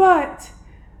 But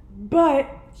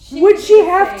She would could she just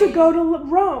have to say- go to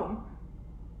Rome?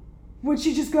 Would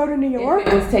she just go to New York?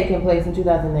 If it was taking place in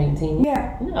 2019.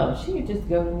 Yeah. No, she would just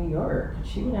go to New York.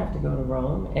 She would have to go to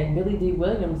Rome, and Billy D.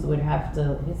 Williams would have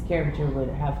to. His character would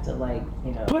have to, like,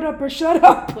 Put up or shut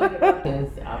up. Put it up. 'Cause,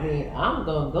 I mean, I'm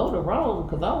gonna go to Rome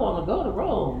because I want to go to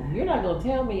Rome. You're not gonna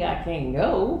tell me I can't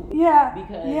go Yeah.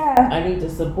 because Yeah. I need to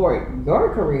support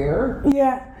your career.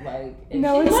 Yeah. Like, and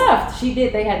No, she it's- left. She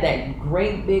did. They had that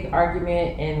great big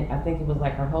argument, and I think it was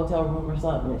like her hotel room or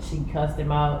something. And she cussed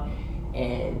him out,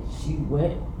 and she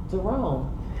went to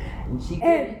Rome, and she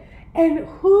did. And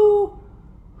who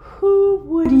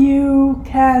would you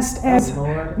cast as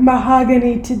Lord.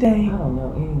 Mahogany I today? don't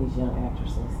know any of these young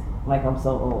actresses. Like, I'm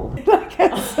so old.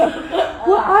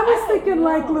 Well, I was thinking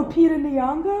like Lupita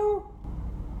Nyong'o.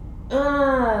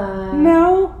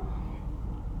 No.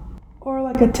 Or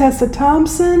like a Tessa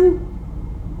Thompson.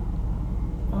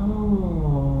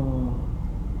 Oh.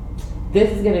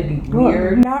 This is gonna be Or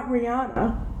weird. not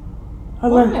Rihanna.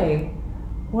 Why?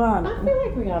 Well, I feel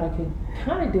like Rihanna could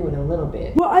kind of do it a little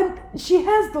bit. well, she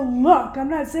has the look. I'm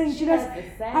not saying she does. has the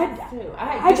sass too.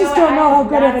 I just don't know how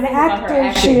good of an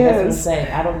actor she That's what I'm is. saying.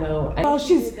 I don't know. Well,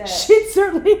 she'd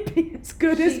certainly be as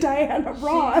good as Diana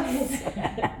Ross.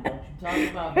 Don't you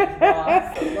talk about Miss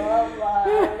Ross. I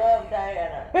love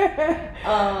Diana.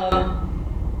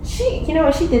 She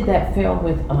did that film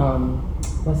with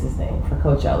what's his name for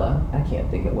Coachella. I can't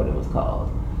think of what it was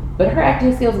called. But her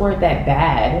acting skills weren't that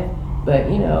bad. But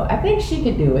I think she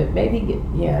could do it. I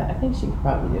think she could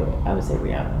probably do it. I would say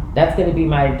Rihanna. That's going to be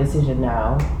my decision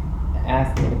now.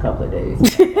 Ask me in a couple of days.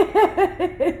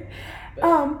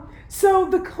 So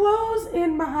the clothes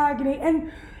in Mahogany,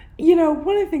 and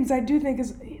one of the things I do think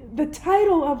is the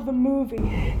title of the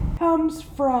movie comes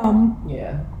from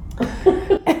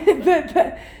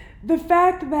the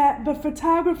fact that the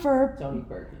photographer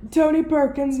Tony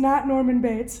Perkins, not Norman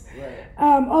Bates, Right.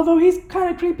 although he's kind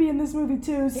of creepy in this movie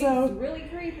too. So He's really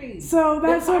creepy. So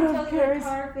that The sort of cartel carries.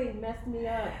 car thing messed me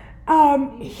up.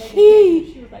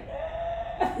 He She was like,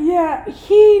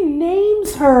 he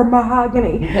names her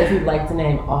Mahogany, because he'd like to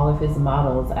name all of his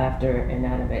models after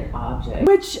inanimate objects.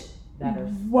 which That are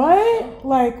what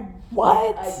like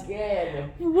what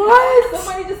again? what?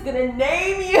 Somebody just gonna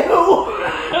name you.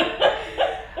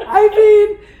 I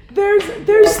mean,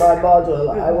 there's My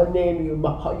model, I will name you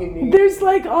Mahogany. there's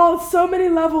like so many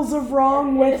levels of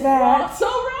wrong with It's that. wrong, so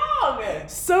wrong.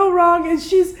 So wrong, and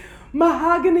she's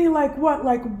mahogany like what?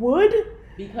 Like wood?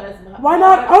 Because Why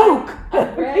not oak?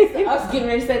 I was getting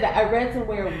ready to say that. I read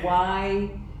somewhere why,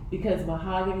 because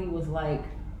mahogany was like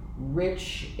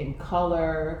rich in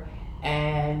color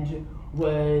and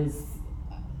was,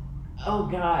 oh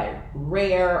God,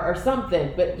 rare or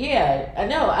something. But yeah, I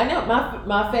know,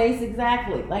 my face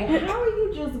exactly. Like, how are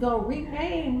you just gonna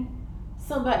rename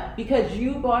somebody because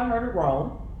you brought her to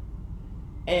Rome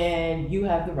and you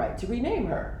have the right to rename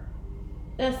her?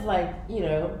 That's like,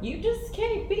 you just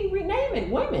can't be renaming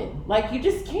women. Like, you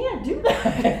just can't do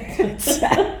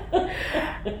that.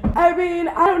 I mean,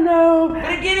 I don't know.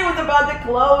 But again, it was about the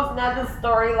clothes, not the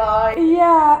storyline.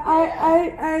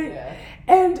 Yeah,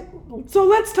 and so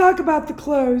let's talk about the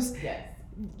clothes. Yes.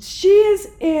 She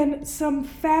is in some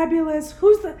fabulous.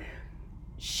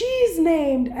 She's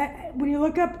named when you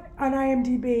look up on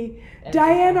IMDb.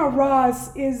 Diana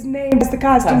Ross is named as the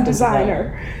costume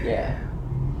designer. Yeah.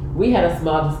 We had a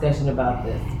small discussion about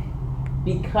this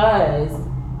because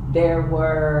there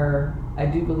were, I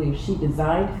do believe, she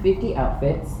designed 50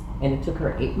 outfits and it took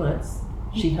her 8 months.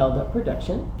 She held up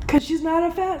production. Because she's not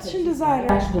a fashion designer.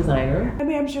 Fashion designer. I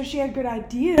mean, I'm sure she had good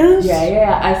ideas.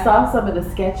 Yeah. I saw some of the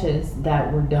sketches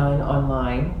that were done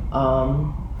online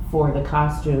for the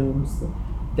costumes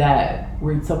that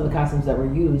were some of the costumes that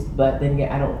were used. But then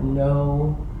again, I don't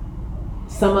know.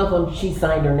 Some of them she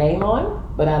signed her name on.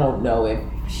 but I don't know if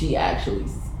she actually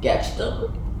sketched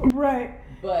them. Right.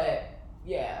 But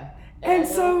yeah. And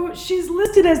so she's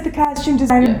listed as the costume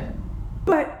designer,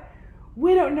 but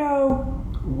we don't know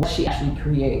what she actually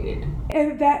created.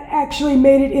 And that actually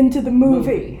made it into the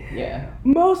movie. Yeah.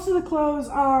 Most of the clothes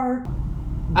are...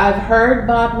 I've heard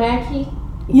Bob Mackie.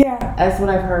 Yeah. That's what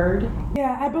I've heard.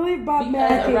 Yeah, I believe Bob because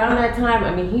Mackie. Around that time,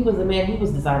 I mean, he was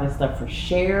designing stuff for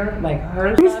Cher, like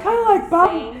her. He was kind of like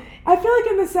Bob... I feel like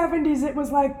in the 70s it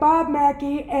was like Bob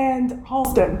Mackie and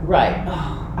Halston. Right.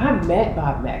 Oh, I met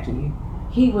Bob Mackie.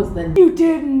 He was the... You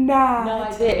did not. No,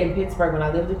 I did in Pittsburgh. When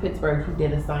I lived in Pittsburgh, he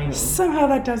did a signing. Somehow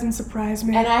that doesn't surprise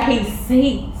me. And he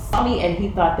saw me and he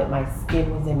thought that my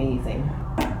skin was amazing.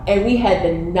 And we had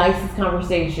the nicest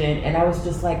conversation. And I was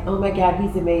just like, oh my God,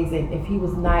 he's amazing. If he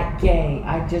was not gay,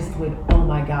 I just would, oh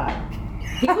my God.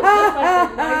 He was just like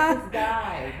the nicest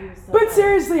guy. He was so but nice.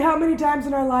 Seriously, how many times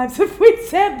in our lives have we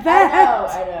said that?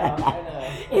 I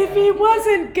know. If he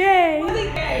wasn't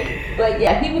gay. But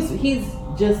yeah, he's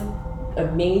just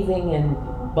amazing and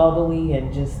bubbly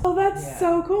and just... Oh, that's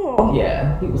so cool.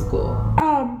 Yeah, he was cool.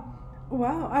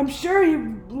 Wow, I'm sure he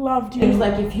loved you. He was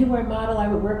like, if you were a model, I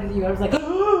would work with you. I was like,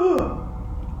 oh,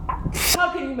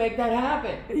 how can you make that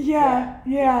happen?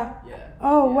 Yeah.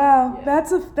 Oh, wow,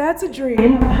 that's a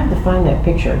dream. I have to find that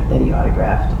picture that he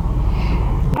autographed.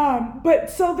 But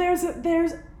so there's and there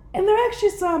are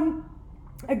actually some,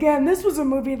 again, this was a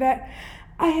movie that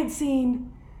I had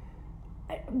seen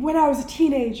when I was a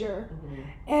teenager,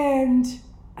 and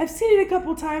I've seen it a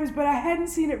couple times, but I hadn't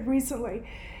seen it recently.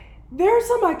 There are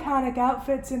some iconic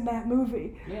outfits in that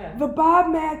movie. Yeah. The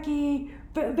Bob Mackie,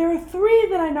 there are three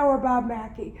that I know are Bob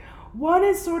Mackie. One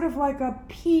is sort of like a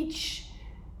peach,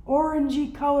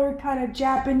 orangey colored kind of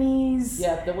Japanese.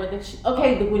 Yeah, the one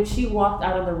that when she walked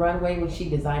out on the runway when she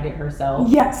designed it herself.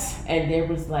 Yes. And there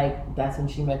was like, that's when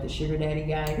she met the sugar daddy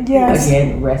guy. Yes.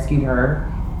 Again, rescued her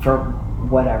for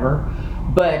whatever.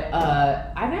 But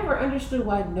I never understood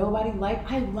why nobody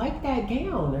I liked that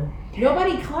gown.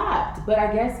 Nobody clapped, but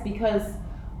I guess because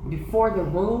before the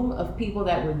room of people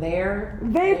that were there,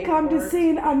 they've come to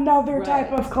see another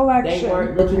type of collection. They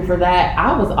weren't looking for that.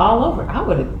 I was all over. I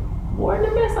would have worn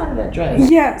the mess out of that dress.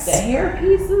 Yes. The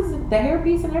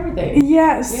hairpiece and everything.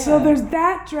 Yes. Yeah. So there's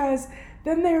that dress.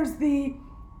 Then there's the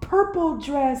purple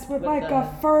dress with like a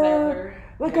fur,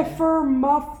 a fur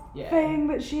muff thing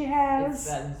that she has.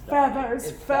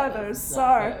 Feathers.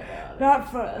 Sorry, not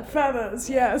feathers.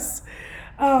 Yes.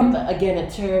 Again, a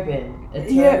turban. A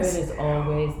turban is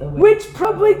always the way. Which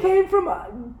probably came from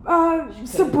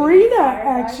Sabrina,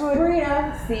 actually.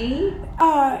 Sabrina, see?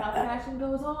 How fashion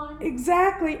goes on.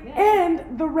 Exactly. Yeah.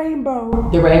 And the rainbow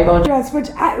dress, which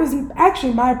was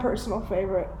actually my personal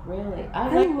favorite. Really?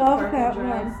 I love that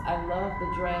dress. one. I love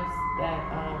the dress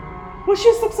that... Well, she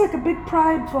just looks like a big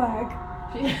pride flag.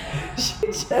 She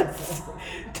just...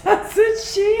 Doesn't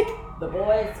she? The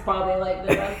boys probably like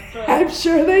the best dress. I'm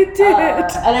sure they did.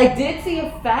 And I did see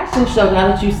a fashion show, now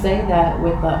that you say that,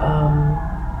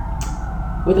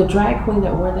 with a drag queen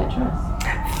that wore that dress.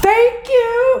 Thank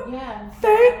you. Yeah.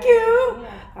 Thank you. Yeah.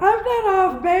 I'm not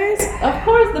off base. Of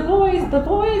course, the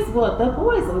boys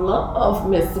love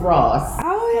Miss Ross.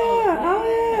 Oh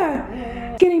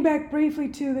yeah. Getting back briefly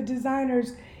to the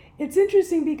designers, it's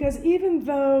interesting because even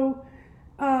though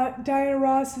Diana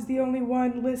Ross is the only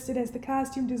one listed as the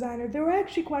costume designer, there were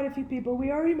actually quite a few people. We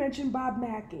already mentioned Bob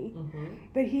Mackie,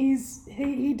 that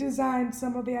he designed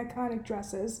some of the iconic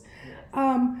dresses.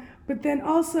 Yes. But then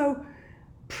also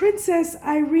Princess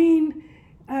Irene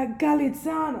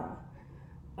Galitzine,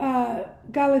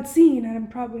 and I'm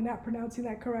probably not pronouncing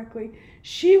that correctly.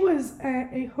 She was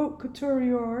a haute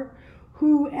couture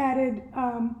who added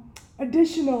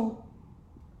additional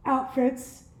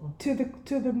outfits to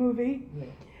the movie,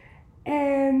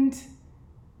 and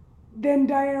then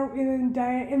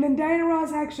Diana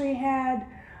Ross actually had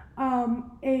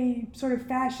a sort of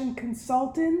fashion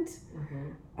consultant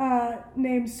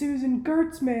named Susan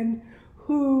Gertzman,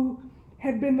 who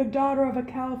had been the daughter of a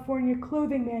California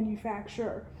clothing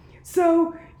manufacturer.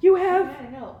 So you have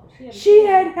she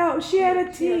had help. She had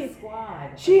a team.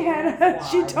 She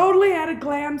totally had a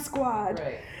glam squad.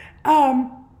 Right.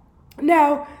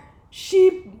 Now,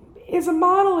 she is a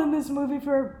model in this movie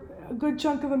for a good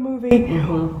chunk of the movie.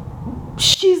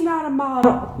 She's not a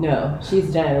model. No,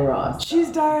 she's Diana Ross. She's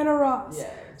Diana Ross.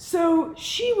 Yes. So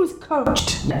she was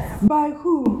coached by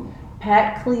who?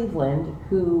 Pat Cleveland,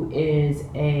 who is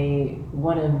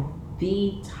one of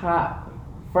the top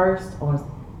first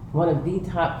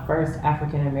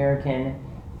African American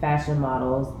fashion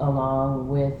models, along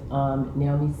with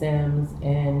Naomi Sims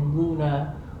and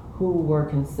Luna, who were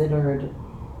considered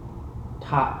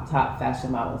top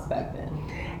fashion models back then.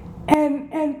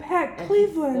 And Pat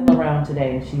Cleveland, she's still around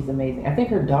today, and she's amazing. I think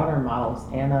her daughter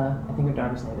models Anna. I think her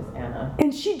daughter's name is Anna.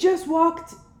 And she just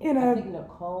walked in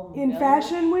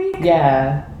Fashion Week.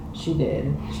 Yeah, she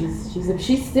did.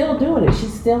 She's still doing it.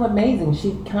 She's still amazing.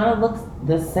 She kind of looks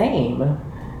the same,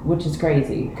 which is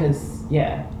crazy. Because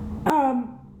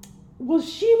well,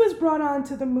 she was brought on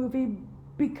to the movie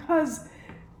because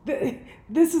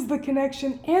this is the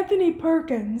connection. Anthony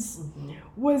Perkins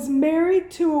was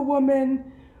married to a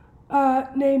woman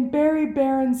named Barry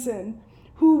Berenson,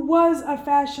 who was a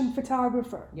fashion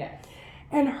photographer. Yes.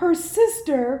 And her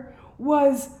sister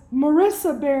was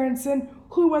Marissa Berenson,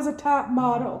 who was a top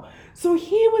model. So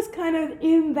he was kind of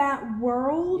in that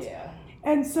world. Yeah.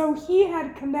 And so he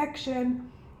had connection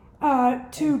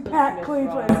to Pat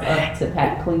Cleveland. To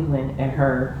Pat Cleveland and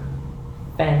her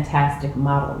fantastic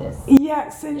modelness.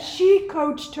 Yes, and she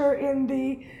coached her in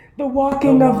the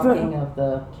walking of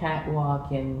the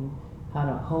catwalk and how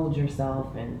to hold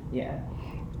yourself, and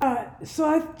so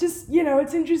I just,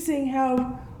 it's interesting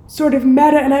how sort of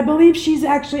meta, and I believe she's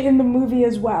actually in the movie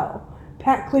as well.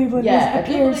 Pat Cleveland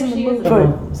appears in the movie.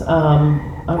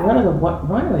 One of the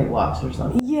runway walks or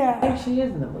something. Yeah, I think she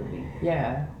is in the movie.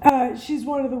 Yeah. She's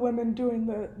one of the women doing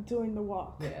the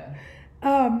walk. Yeah.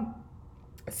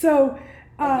 So.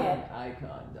 Again,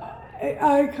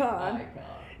 icon.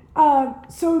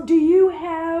 So do you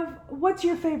have, what's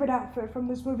your favorite outfit from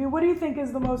this movie? What do you think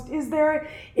is the most, is there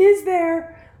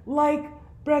like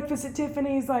Breakfast at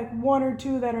Tiffany's, like one or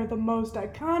two that are the most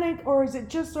iconic, or is it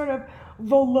just sort of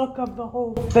the look of the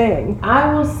whole thing?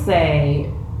 I will say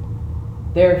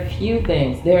there are a few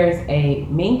things. There's a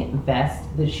mink vest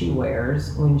that she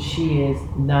wears when she is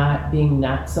not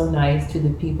so nice to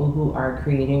the people who are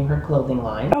creating her clothing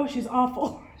line. Oh, she's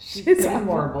awful. She's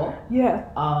horrible. Yeah.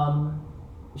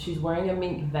 She's wearing a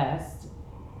mink vest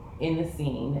in the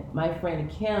scene. My friend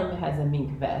Kim has a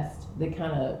mink vest that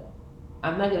kind of,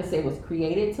 I'm not going to say it was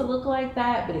created to look like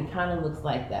that, but it kind of looks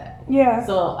like that. Yeah.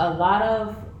 So a lot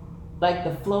of, like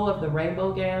the flow of the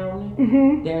rainbow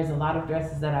gown, there's a lot of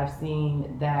dresses that I've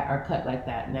seen that are cut like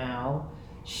that now.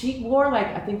 She wore like,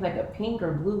 I think like a pink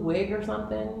or blue wig or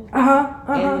something.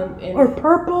 Or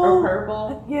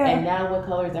purple. Yeah. And now what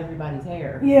color is everybody's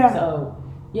hair? Yeah. So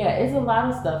yeah, it's a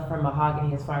lot of stuff from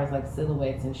Mahogany as far as like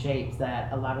silhouettes and shapes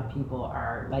that a lot of people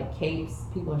are, like capes.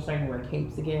 People are starting to wear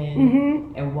capes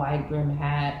again and wide brim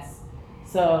hats.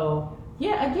 So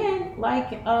yeah, again, like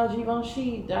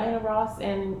Givenchy, Diana Ross,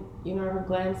 and her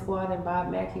glam squad and Bob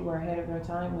Mackie were ahead of their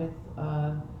time with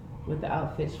the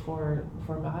outfits for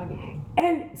Mahogany.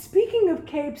 And speaking of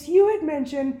capes, you had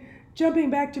mentioned, jumping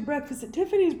back to Breakfast at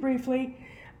Tiffany's briefly,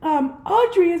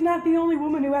 Audrey is not the only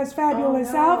woman who has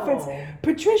fabulous outfits.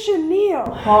 Patricia Neal,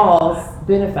 Paul's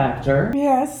benefactor.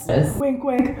 Yes. Wink,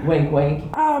 wink. Wink,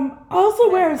 wink. Also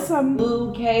wears some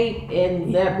blue cape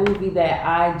in that movie that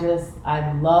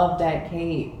I love that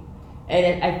cape.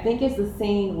 And I think it's the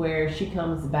scene where she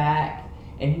comes back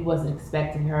and he wasn't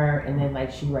expecting her, and then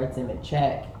like she writes him a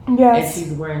check. Yes. And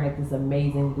she's wearing like this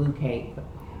amazing blue cape.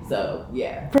 So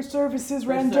yeah. For services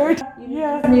rendered.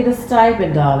 You need a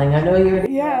stipend, darling. I know you're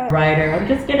a writer. I'm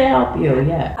just gonna help you.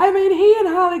 Yeah. I mean, he and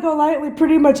Holly Golightly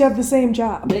pretty much have the same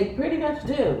job. They pretty much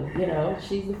do.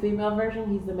 She's the female version.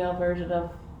 He's the male version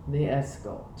of the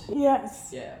escort.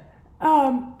 Yes. Yeah.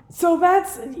 So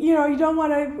that's, you don't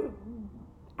want to.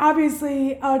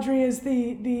 Obviously, Audrey is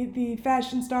the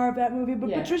fashion star of that movie,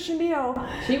 but Patricia Neal,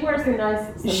 she wears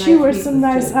some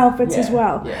nice outfits as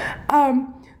well. Yeah.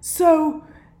 So,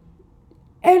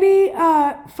 any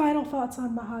final thoughts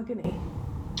on Mahogany?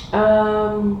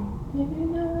 No.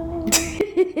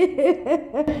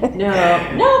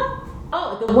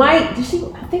 Oh, the white.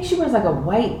 I think she wears like a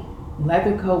white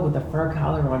leather coat with a fur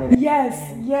collar on it.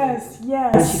 Yes. When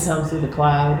she comes through the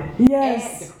cloud.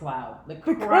 Yes. And the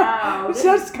crowd.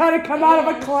 Just kind of come out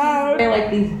of a cloud. She's wearing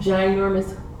like these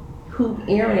ginormous hoop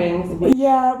earrings.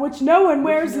 Which no one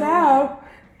wears now.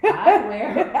 I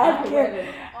wear them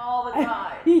all the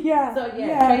time. Yeah. So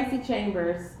Tracy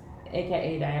Chambers,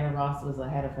 aka Diana Ross, was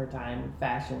ahead of her time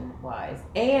fashion wise,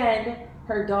 and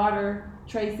her daughter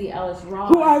Tracy Ellis Ross,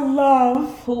 who I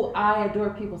love, who I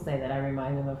adore. People say that I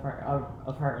remind them of her,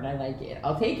 and I like it.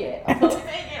 I'll take it.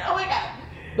 Oh my god!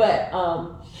 But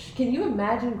can you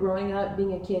imagine growing up,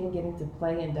 being a kid, and getting to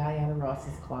play in Diana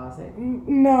Ross's closet?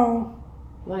 No.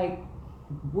 Like,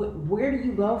 where do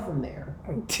you go from there?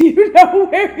 Do you know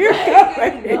where you're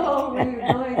going? Do you know where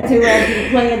you're going to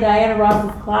play in Diana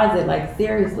Ross's closet? Like,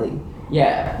 seriously.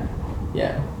 Yeah.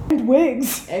 And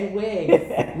wigs.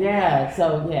 Yeah.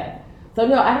 So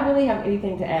no, I don't really have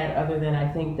anything to add other than I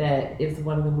think that it's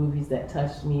one of the movies that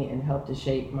touched me and helped to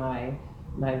shape my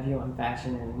my view on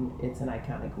fashion, and it's an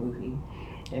iconic movie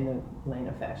in the lane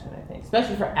of fashion, I think,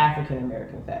 especially for African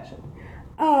American fashion.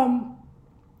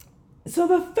 So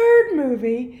the third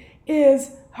movie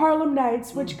is Harlem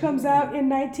Nights, which comes out in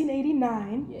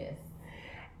 1989. Yes.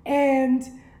 And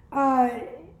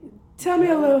tell me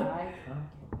a little.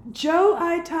 Joe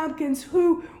I. Tompkins,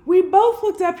 who we both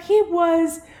looked up, he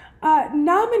was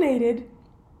nominated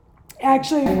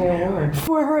actually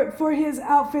for his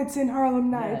outfits in Harlem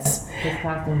Nights. Yes. His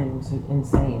costume was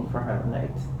insane for Harlem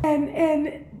Nights.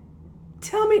 And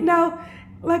tell me now,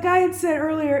 like I had said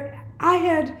earlier, I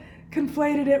had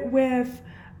conflated it with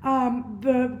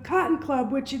the Cotton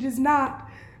Club, which it is not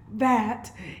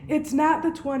that. It's not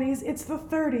the 20s, it's the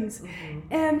 30s.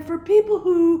 And for people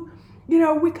who,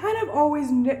 we kind of always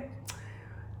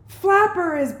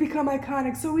Flapper has become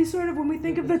iconic, so we sort of, when we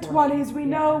think of the 20s, we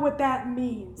know what that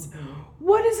means.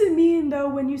 What does it mean, though,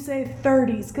 when you say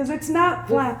 30s? Because it's not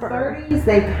Flapper. The 30s,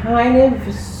 they kind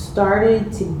of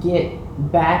started to get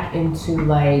back into,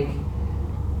 like,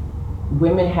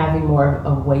 women having more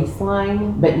of a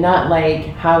waistline, but not like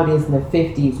how it is in the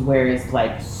 50s, where it's,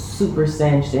 like, super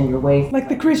cinched in your waist. Like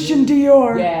the Christian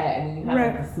Dior. Yeah, and you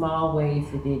have like a small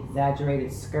waist with the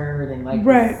exaggerated skirt and like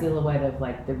the silhouette of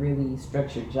like the really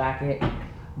structured jacket.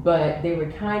 But they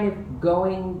were kind of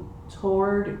going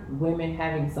toward women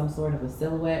having some sort of a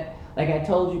silhouette. Like I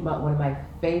told you about, one of my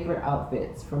favorite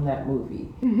outfits from that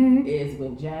movie is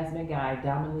when Jasmine Guy,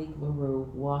 Dominique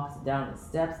LaRue, walks down the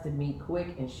steps to meet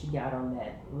Quick, and she got on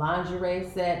that lingerie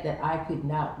set that I could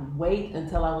not wait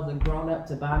until I was a grown-up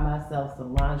to buy myself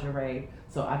some lingerie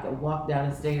so I could walk down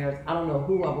the stairs. I don't know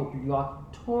who I would be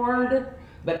walking toward,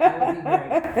 but I would be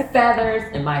wearing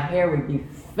feathers and my hair would be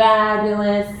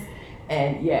fabulous.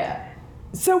 And yeah.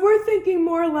 So we're thinking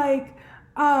more like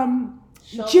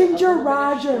Ginger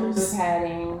Rogers,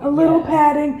 a little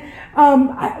padding.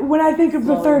 When I think of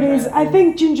the 30s, I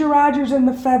think Ginger Rogers and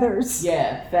the feathers.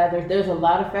 Yeah, feathers. There's a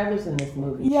lot of feathers in this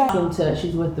movie. Yeah.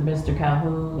 She's with the Mr.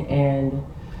 Calhoun, and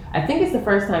I think it's the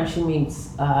first time she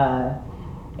meets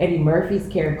Eddie Murphy's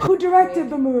character. Who directed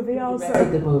the movie also.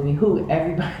 Who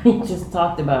everybody just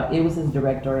talked about. It was his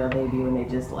directorial debut, and they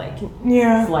just sliced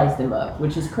him up,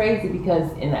 which is crazy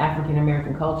because in the African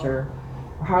American culture,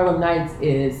 Harlem Nights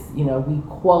is, we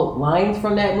quote lines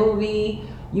from that movie.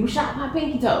 You shot my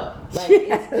pinky toe. Like,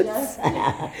 it's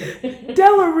just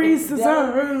Della Reese is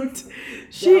a hoot.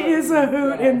 She is a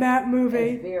hoot in that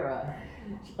movie. Vera.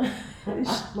 I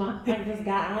just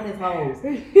got on his hose.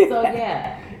 So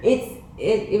yeah,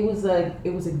 it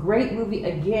was a great movie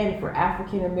again for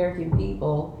African American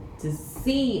people to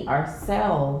see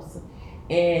ourselves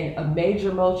in a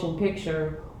major motion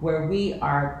picture where we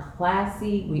are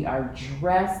classy, we are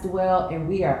dressed well, and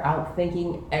we are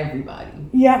outthinking everybody.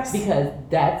 Yes. Because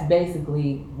that's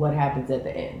basically what happens at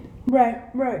the end.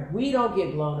 Right. We don't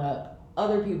get blown up,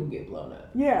 other people get blown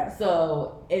up. Yeah.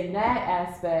 So in that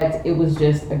aspect, it was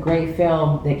just a great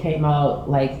film that came out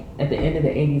like at the end of the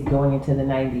 80s going into the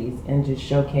 90s and just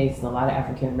showcased a lot of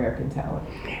African American talent.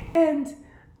 And,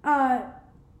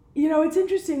 it's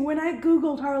interesting, when I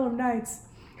Googled Harlem Nights,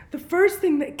 the first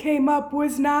thing that came up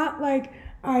was not like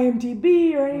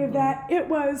IMDb or any of that. It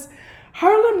was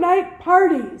Harlem Night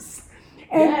parties.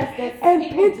 And,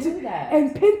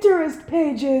 and Pinterest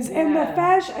pages and the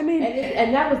fashion. I mean,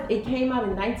 and that was, it came out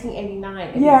in 1989.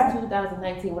 And it was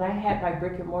 2019 when I had my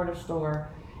brick and mortar store.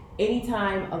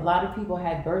 Anytime a lot of people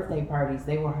had birthday parties,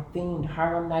 they were themed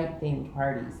Harlem Night themed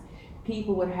parties.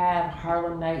 People would have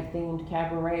Harlem Night themed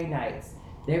cabaret nights.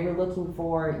 They were looking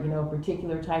for,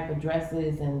 particular type of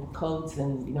dresses and coats,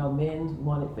 and, men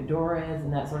wanted fedoras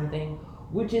and that sort of thing,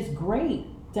 which is great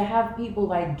to have people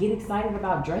get excited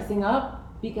about dressing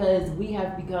up, because we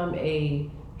have become a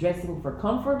dressing for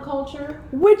comfort culture.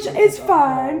 Which is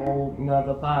fine. Whole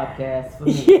nother podcast for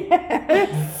me.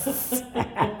 Yes.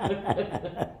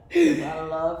 I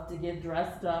love to get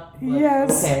dressed up.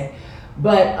 Yes. Okay.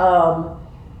 But,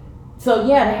 so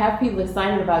yeah, to have people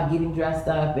excited about getting dressed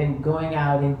up and going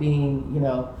out and being,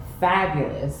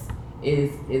 fabulous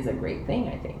is a great thing,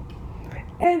 I think.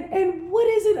 And what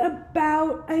is it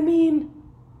about? I mean,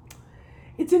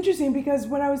 it's interesting because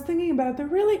when I was thinking about it, there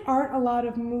really aren't a lot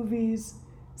of movies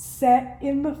set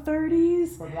in the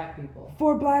 30s. For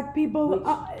black people. Which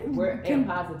we're in a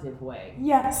positive way.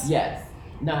 Yes. Yes.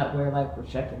 Not where we're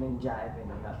shucking and jiving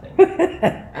or nothing.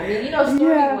 I mean,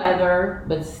 stormy weather,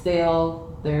 but still.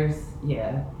 Was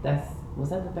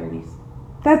that the 30s?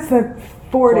 That's the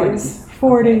 40s.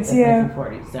 40s, okay, yeah.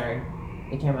 40s, sorry.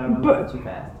 It came out of my mouth too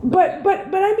fast. But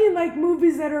I mean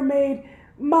movies that are made,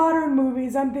 modern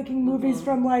movies. I'm thinking movies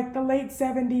from the late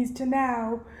 70s to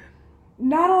now.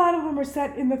 not a lot of them are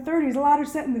set in the 30s. A lot are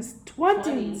set in the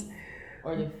 20s.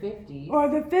 Or the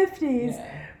 50s.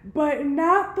 Yeah. But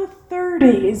not the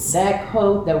 30s. That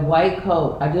coat, that white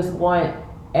coat, I just want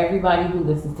everybody who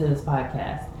listens to this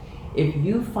podcast, if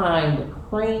you find the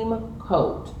cream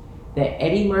coat that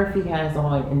Eddie Murphy has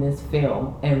on in this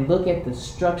film and look at the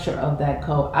structure of that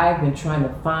coat, I've been trying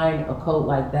to find a coat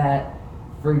like that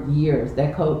for years.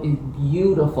 That coat is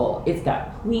beautiful. It's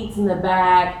got pleats in the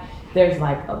back. There's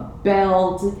like a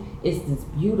belt. It's this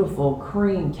beautiful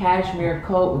cream cashmere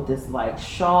coat with this like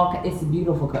shawl. It's a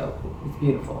beautiful coat. It's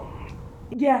beautiful.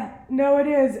 Yeah, no, it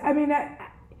is. I mean,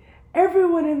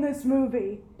 everyone in this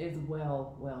movie is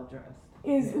well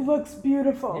dressed. Looks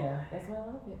beautiful. Yeah, that's why I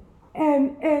love it.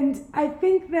 And I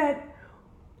think that,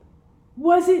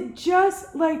 was it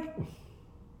just like,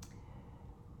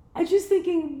 I'm just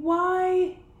thinking,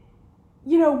 why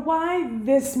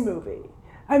this movie?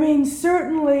 I mean,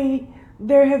 certainly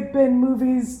there have been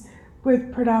movies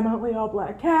with predominantly all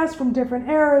black cast from different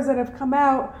eras that have come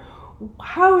out.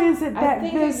 How is it that I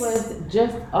think it was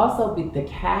just also the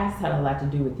cast had a lot to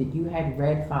do with it. You had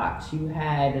Red Fox, you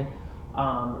had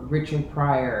Richard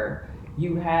Pryor,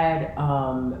 you had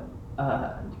a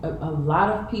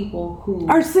lot of people who...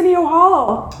 Arsenio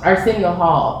Hall.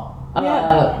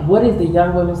 Yeah. What is the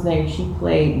young woman's name? She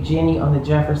played Jenny on the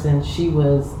Jeffersons. She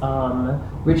was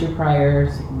Richard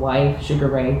Pryor's wife, Sugar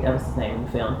Ray. That was his name in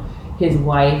the film. His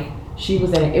wife. She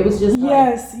was in it. It was just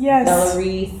yes. Ella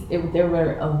Reese. There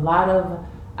were a lot of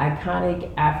iconic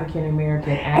African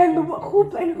American actors.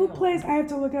 And who plays? I have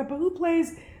to look up. But who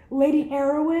plays Lady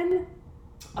Heroine?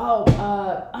 Oh,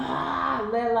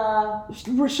 Layla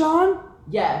Rashawn.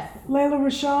 Yes. Layla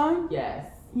Rashawn. Yes.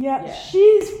 Yeah,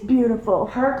 she's beautiful.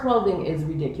 Her clothing is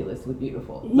ridiculously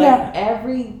beautiful. Yeah. Like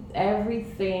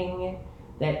everything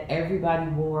that everybody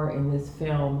wore in this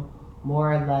film,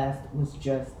 more or less, was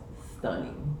just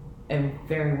stunning and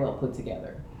very well put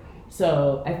together.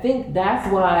 So I think that's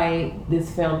why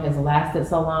this film has lasted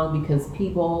so long, because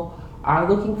people are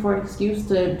looking for an excuse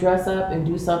to dress up and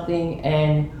do something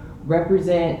and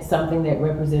represent something that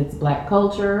represents black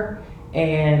culture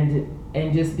and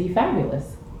just be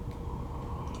fabulous.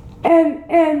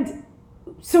 And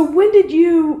so when did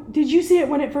you see it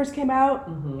when it first came out?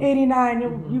 89.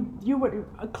 Mm-hmm. You would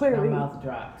clearly. My mouth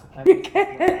dropped. Oh my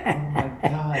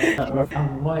God. I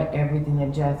want everything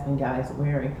that Jasmine Guy is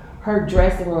wearing. Her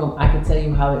dressing room, I can tell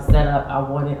you how it's set up. I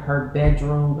wanted her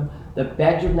bedroom. The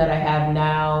bedroom that I have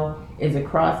now is a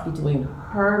cross between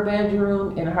her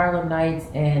bedroom in Harlem Nights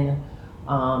and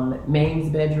Mame's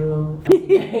bedroom.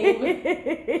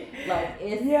 Like,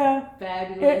 it's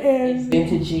fabulous. It is. It's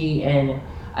vintagey, and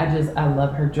I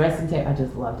love her dressing table. I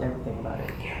just loved everything about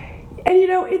it. And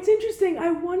it's interesting. I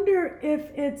wonder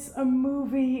if it's a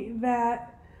movie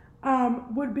that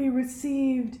would be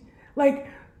received like.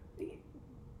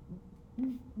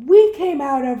 We came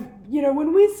out of,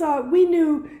 when we saw it, we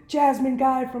knew Jasmine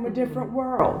Guy from a different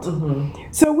world.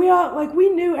 Mm-hmm. So we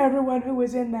knew everyone who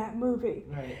was in that movie.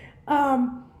 Right.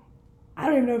 I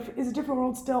don't even know if is a different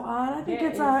world still on. I think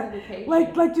it's on. Syndication.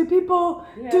 Like do people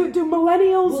do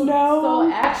millennials know?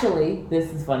 So actually, this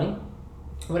is funny.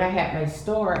 When I had my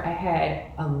store, I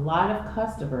had a lot of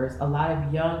customers, a lot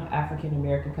of young African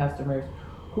American customers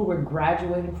who were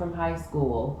graduating from high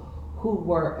school, who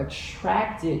were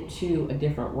attracted to a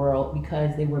different world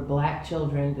because they were black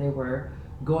children, they were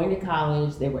going to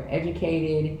college, they were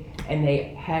educated, and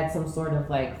they had some sort of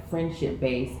like friendship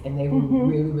base, and they were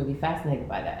really, really fascinated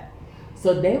by that.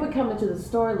 So they would come into the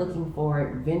store looking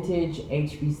for vintage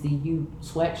HBCU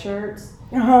sweatshirts.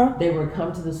 They would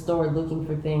come to the store looking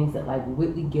for things that like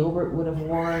Whitley Gilbert would have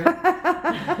worn.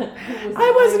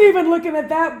 I wasn't even looking at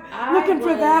that,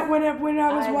 for that when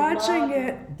I was watching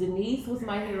it. Denise was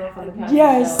my hero from the Cosby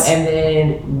Yes. Show. And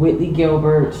then Whitley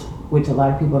Gilbert, which a lot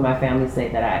of people in my family say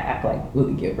that I act like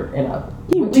Whitley Gilbert. And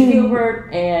Whitley Gilbert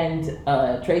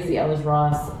and Tracy Ellis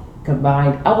Ross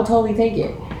combined, I will totally take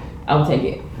it. I will take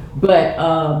it. But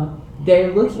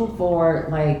they're looking for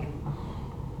like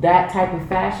that type of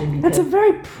fashion. Because, that's a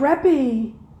very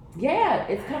preppy. Yeah,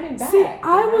 it's coming back. See,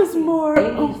 I was more.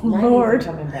 80s, oh 90s Lord,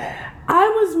 coming back. I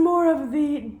was more of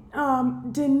the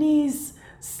Denise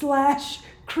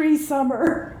 / Cree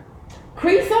Summer.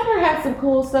 Cree Summer had some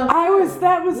cool stuff.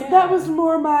 That was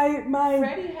more my.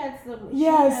 Freddie had some.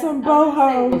 Some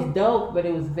boho. It was dope, but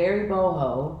it was very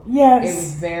boho. Yes. It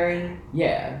was very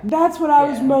That's what I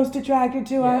was most attracted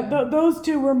to. Yeah. Those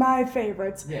two were my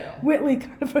favorites. Yeah. Whitley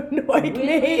kind of annoyed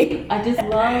me. I just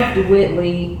loved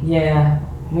Whitley. Yeah.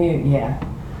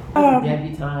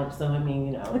 debutante, so I mean,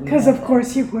 you know. Because of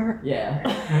course you were. Yeah.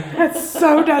 That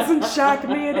so doesn't shock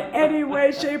me in any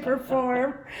way, shape, or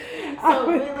form. So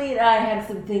Lily and I had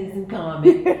some things in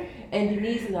common, and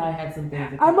Denise and I had some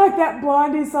things in common. I'm like that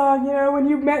Blondie song, you know, when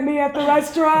you met me at the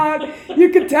restaurant, you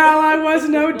could tell I was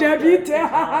no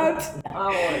debutante.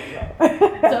 Oh my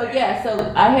God.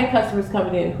 So I had customers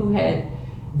coming in who had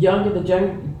younger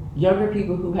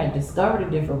people who had discovered a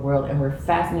different world and were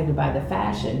fascinated by the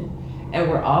fashion, and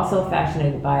were also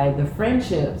fascinated by the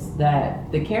friendships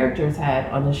that the characters had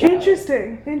on the show.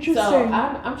 Interesting. So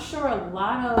I'm sure a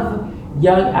lot of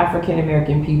young African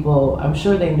American people, I'm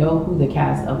sure they know who the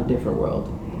cast of A Different World.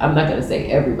 I'm not going to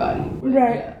say everybody, but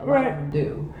yeah, a lot of them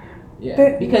do.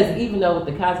 Yeah, because even though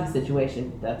with the Cosby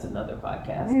situation, that's another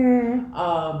podcast.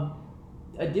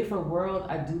 A Different World,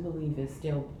 I do believe, is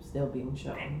still being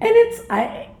shown. And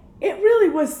it really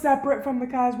was separate from the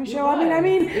Cosby Show. I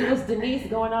mean, it was Denise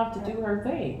going off to do her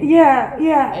thing. Yeah.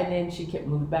 And then she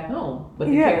moved back home, but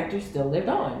the character still lived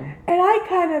on. And I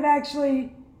kind of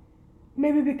actually,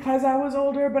 maybe because I was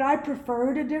older, but I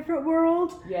preferred A Different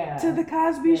World to the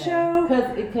Cosby Show.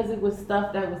 Because it was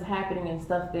stuff that was happening and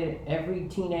stuff that every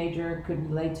teenager could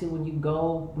relate to when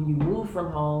you move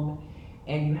from home.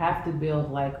 And you have to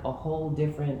build like a whole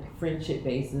different friendship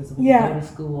basis when you go to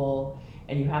school,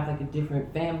 and you have like a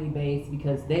different family base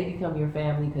because they become your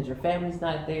family because your family's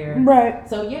not there. Right.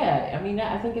 So I mean,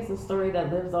 I think it's a story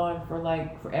that lives on for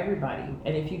everybody.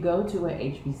 And if you go to a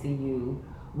HBCU,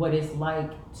 what it's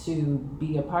like to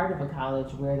be a part of a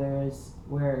college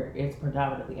where it's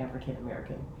predominantly African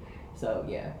American. So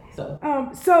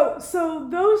So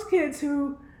those kids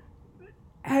who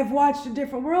have watched A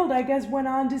Different World, I guess, went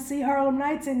on to see Harlem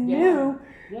Nights and knew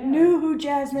who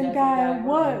Jasmine Guy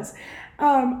was.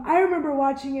 I remember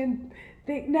watching and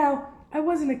think, now, I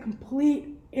wasn't a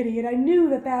complete idiot. I knew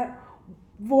that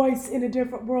voice in A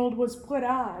Different World was put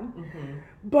on,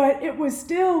 but it was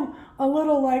still a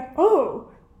little like, oh,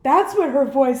 that's what her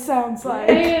voice sounds like.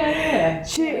 Yeah.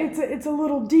 It's a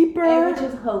little deeper. And which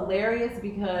is hilarious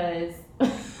because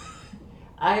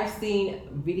I've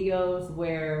seen videos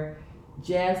where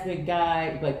Jasmine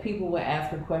Guy, like people would ask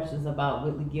her questions about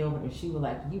Whitley Gilbert, and she was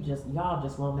like, y'all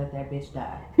just won't let that bitch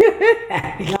die.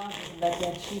 Y'all just let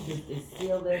that, she just is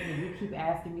still there, and you keep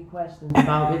asking me questions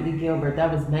about Whitley Gilbert.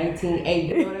 That was 1980,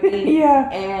 you know what I mean? Yeah.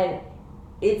 And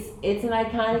it's an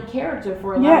iconic character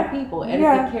for a lot of people, and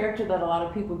it's a character that a lot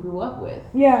of people grew up with.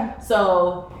 Yeah.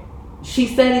 So she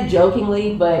said it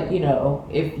jokingly, but you know,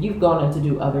 if you've gone on to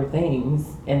do other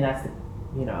things, and that's,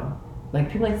 you know, like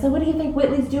people are like, so what do you think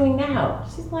Whitley's doing now?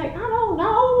 She's like, I don't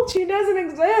know. She doesn't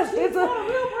exist. She's not a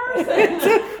real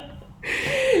person.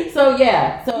 So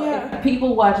if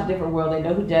people watch A Different World, they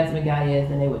know who Jasmine Guy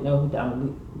is, and they would know who Donna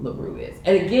LaRue is.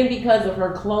 And again, because of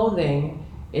her clothing,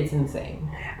 it's insane.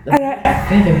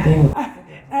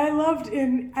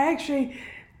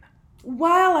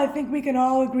 While I think we can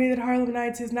all agree that Harlem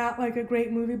Nights is not like a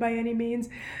great movie by any means,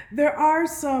 there are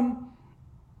some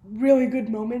really good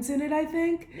moments in it, I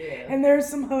think. Yeah. And there's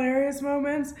some hilarious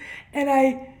moments. And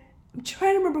I'm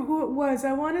trying to remember who it was.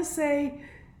 I want to say,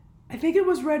 I think it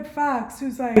was Red Fox,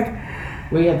 who's like...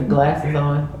 Where you have the glasses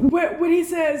on? When he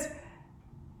says,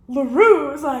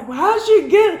 LaRue, it's like, well, how'd she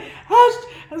get...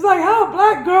 It's like, how a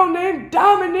black girl named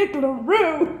Dominique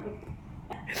LaRue...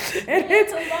 And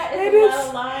it's a lot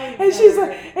of lines.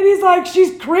 And he's like,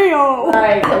 she's Creole.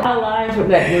 Right. A lot of lines from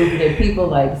that movie that people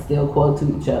like still quote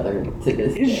to each other to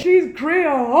this day. She's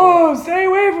Creole. Oh, stay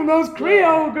away from those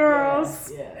Creole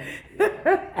girls.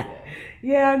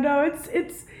 Yeah. No,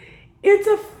 it's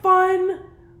a fun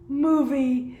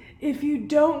movie if you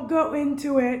don't go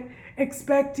into it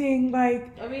expecting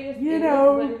like, I mean, it is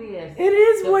what it is. It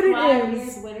is what it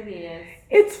is. What it is.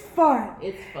 It's fun.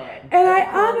 It's fun. And I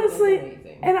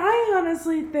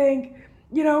honestly think,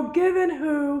 you know, given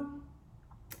who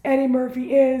Eddie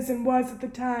Murphy is and was at the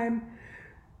time,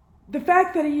 the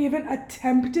fact that he even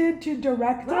attempted to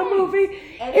direct a movie,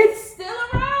 and it's still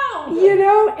around. You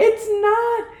know, it's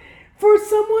not for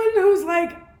someone who's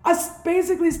like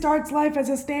basically starts life as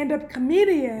a stand-up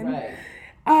comedian. Right.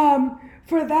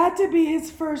 For that to be his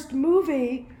first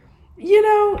movie, you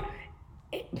know.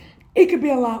 It could be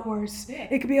a lot worse. Yeah.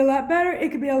 It could be a lot better.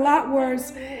 It could be a lot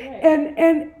worse.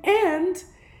 And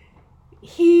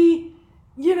he,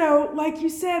 you know, like you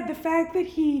said, the fact that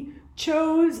he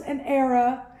chose an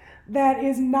era that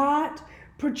is not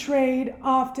portrayed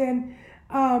often,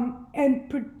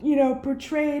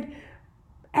 portrayed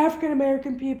African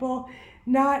American people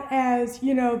not as,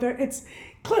 you know,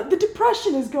 the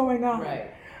Depression is going on.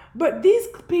 Right. But these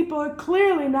people are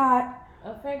clearly not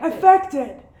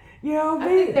affected. You know, I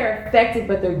think they're affected,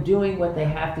 but they're doing what they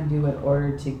have to do in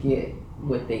order to get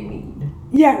what they need.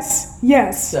 Yes.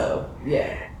 So,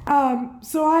 yeah.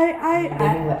 So I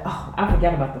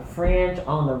forgot about the fringe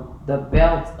on the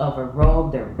belt of a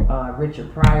robe that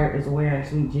Richard Pryor is wearing.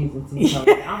 Sweet Jesus,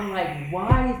 I'm like,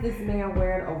 why is this man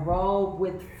wearing a robe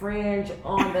with fringe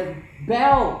on the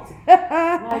belt?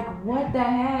 Like, what the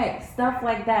heck? Stuff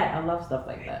like that. I love stuff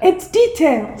like that. It's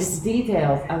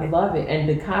details. I love it. And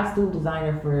the costume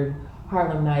designer for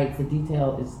Harlem Nights, the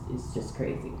detail is just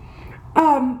crazy.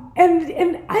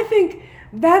 And I think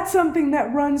that's something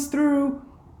that runs through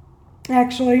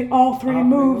actually all three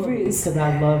movies. Because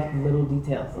I love little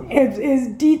details.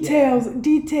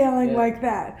 Detailing like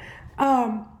that.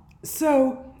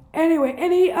 So anyway,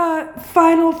 any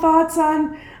final thoughts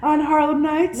on Harlem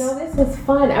Nights? No, this was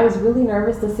fun. I was really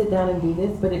nervous to sit down and do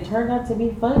this, but it turned out to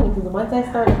be fun because once I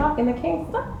started talking, I can't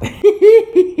stop.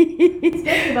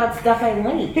 Especially about stuff I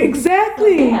like.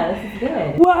 Exactly. So, yeah, this is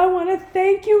good. Well, I want to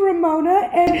thank you, Ramona.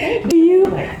 And do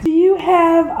you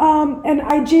have an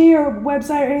IG or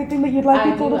website or anything that you'd like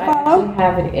people to follow? I actually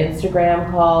have an Instagram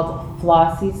called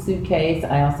Flossie Suitcase.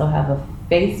 I also have a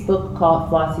Facebook called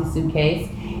Flossie Suitcase.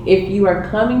 If you are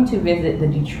coming to visit the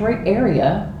Detroit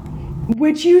area,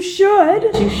 which you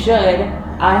should,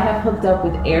 I have hooked up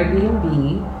with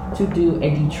Airbnb to do a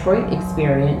Detroit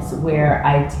experience where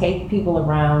I take people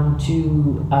around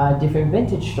to different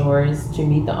vintage stores to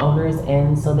meet the owners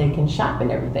and so they can shop and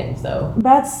everything. So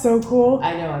that's so cool.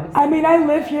 I know. I mean, I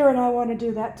live here and I want to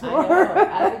do that tour.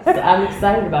 I'm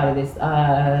excited about it.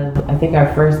 I think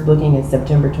our first booking is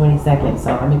September 22nd,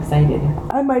 so I'm excited.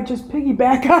 I might just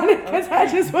piggyback on it because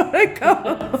I just want to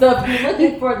go. So if you're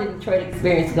looking for the Detroit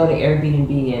experience, go to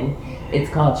Airbnb and it's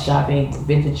called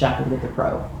Vintage Shopping with the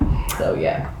Pro. So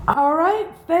yeah. All right,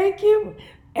 thank you.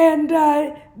 And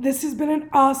this has been an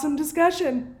awesome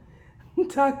discussion.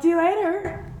 Talk to you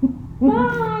later.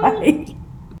 Bye.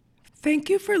 Thank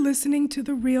you for listening to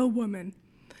The Real Woman.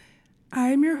 I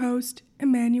am your host,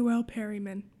 Emmanuel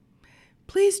Perryman.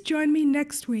 Please join me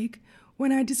next week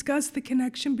when I discuss the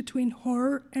connection between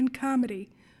horror and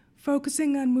comedy,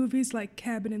 focusing on movies like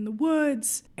Cabin in the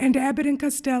Woods and Abbott and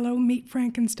Costello Meet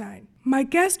Frankenstein. My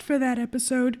guest for that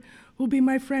episode will be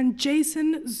my friend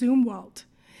Jason Zumwalt.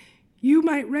 You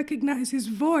might recognize his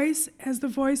voice as the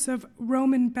voice of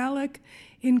Roman Bellic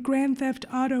in Grand Theft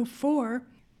Auto 4,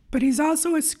 but he's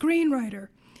also a screenwriter,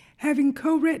 having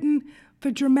co-written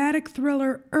the dramatic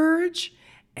thriller Urge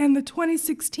and the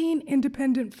 2016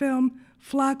 independent film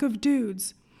Flock of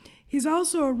Dudes. He's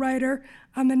also a writer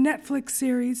on the Netflix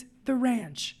series The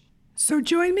Ranch. So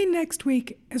join me next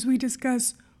week as we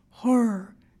discuss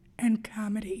horror and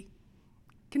comedy.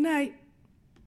 Good night.